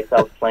caught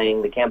myself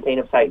playing the campaign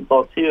of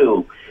Titanfall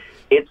 2.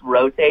 It's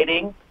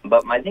rotating,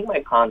 but I think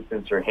my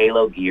constants are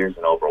Halo, Gears,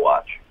 and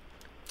Overwatch.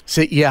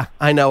 See, yeah,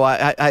 I know.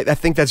 I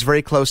think that's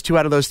very close. 2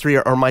 out of those 3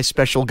 are my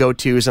special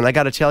go-tos. And I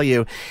got to tell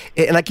you,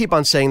 and I keep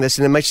on saying this,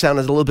 and it might sound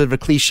a little bit of a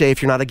cliche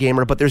if you're not a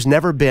gamer, but there's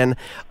never been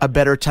a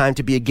better time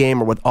to be a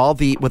gamer with all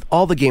the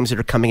games that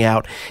are coming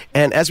out.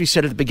 And as we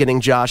said at the beginning,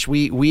 Josh,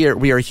 we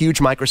are huge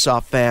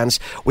Microsoft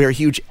fans. We are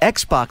huge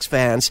Xbox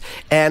fans.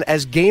 And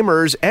as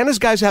gamers and as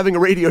guys having a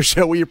radio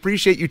show, we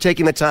appreciate you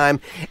taking the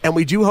time. And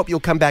we do hope you'll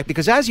come back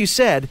because, as you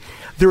said,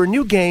 there are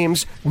new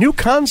games, new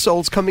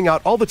consoles coming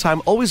out all the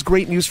time. Always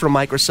great news from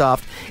Microsoft.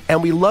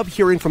 And we love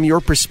hearing from your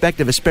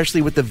perspective,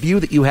 especially with the view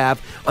that you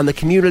have on the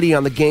community,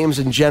 on the games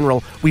in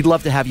general. We'd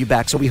love to have you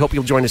back, so we hope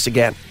you'll join us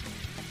again.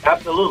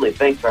 Absolutely.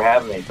 Thanks for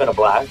having me. It's been a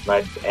blast.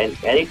 And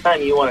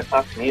anytime you want to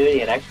talk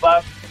community and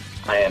Xbox,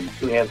 I am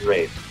 2 hands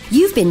raised.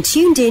 You've been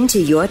tuned in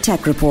to Your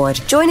Tech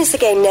Report. Join us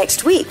again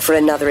next week for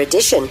another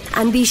edition.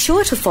 And be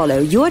sure to follow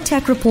Your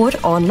Tech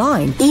Report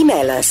online.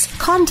 Email us,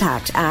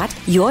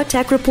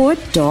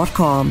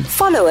 contact@YourTechReport.com.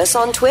 Follow us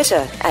on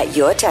Twitter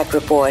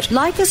 @YourTechReport.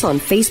 Like us on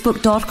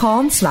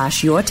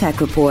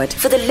Facebook.com/YourTechReport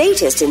for the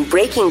latest in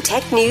breaking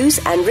tech news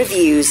and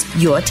reviews.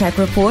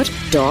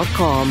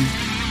 YourTechReport.com.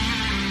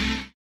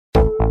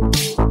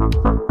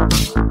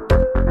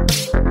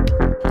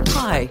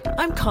 Hi,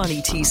 I'm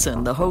Connie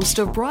Thiessen, the host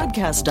of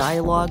Broadcast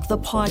Dialogue, the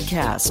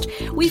podcast.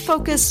 We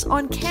focus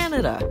on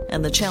Canada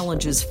and the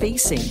challenges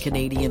facing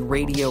Canadian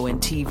radio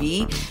and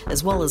TV,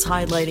 as well as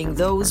highlighting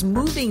those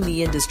moving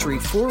the industry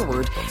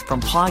forward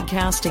from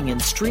podcasting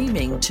and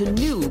streaming to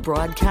new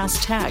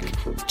broadcast tech.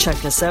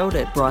 Check us out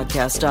at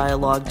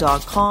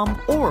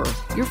broadcastdialogue.com or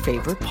your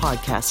favorite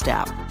podcast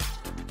app.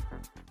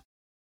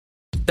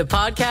 The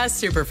Podcast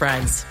Super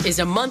Friends is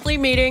a monthly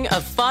meeting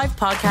of 5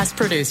 podcast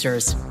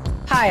producers.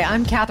 Hi,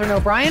 I'm Catherine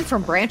O'Brien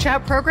from Branch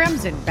Out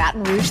Programs in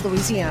Baton Rouge,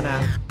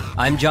 Louisiana.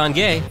 I'm John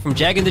Gay from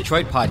Jag and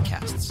Detroit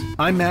Podcasts.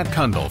 I'm Matt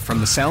Kundle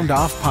from the Sound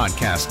Off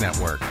Podcast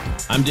Network.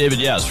 I'm David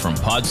Yes from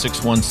Pod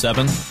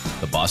 617,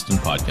 the Boston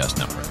Podcast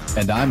Network.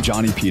 And I'm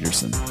Johnny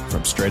Peterson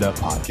from Straight Up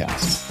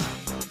Podcasts.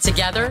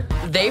 Together,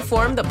 they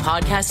form the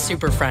Podcast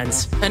Super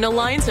Friends, an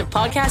alliance of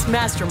podcast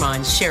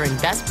masterminds sharing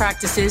best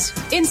practices,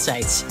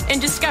 insights,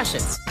 and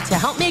discussions to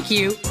help make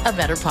you a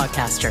better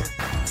podcaster.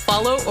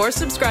 Follow or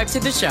subscribe to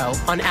the show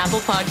on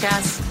Apple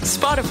Podcasts,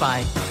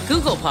 Spotify,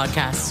 Google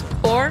Podcasts,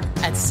 or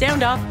at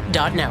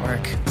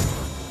soundoff.network.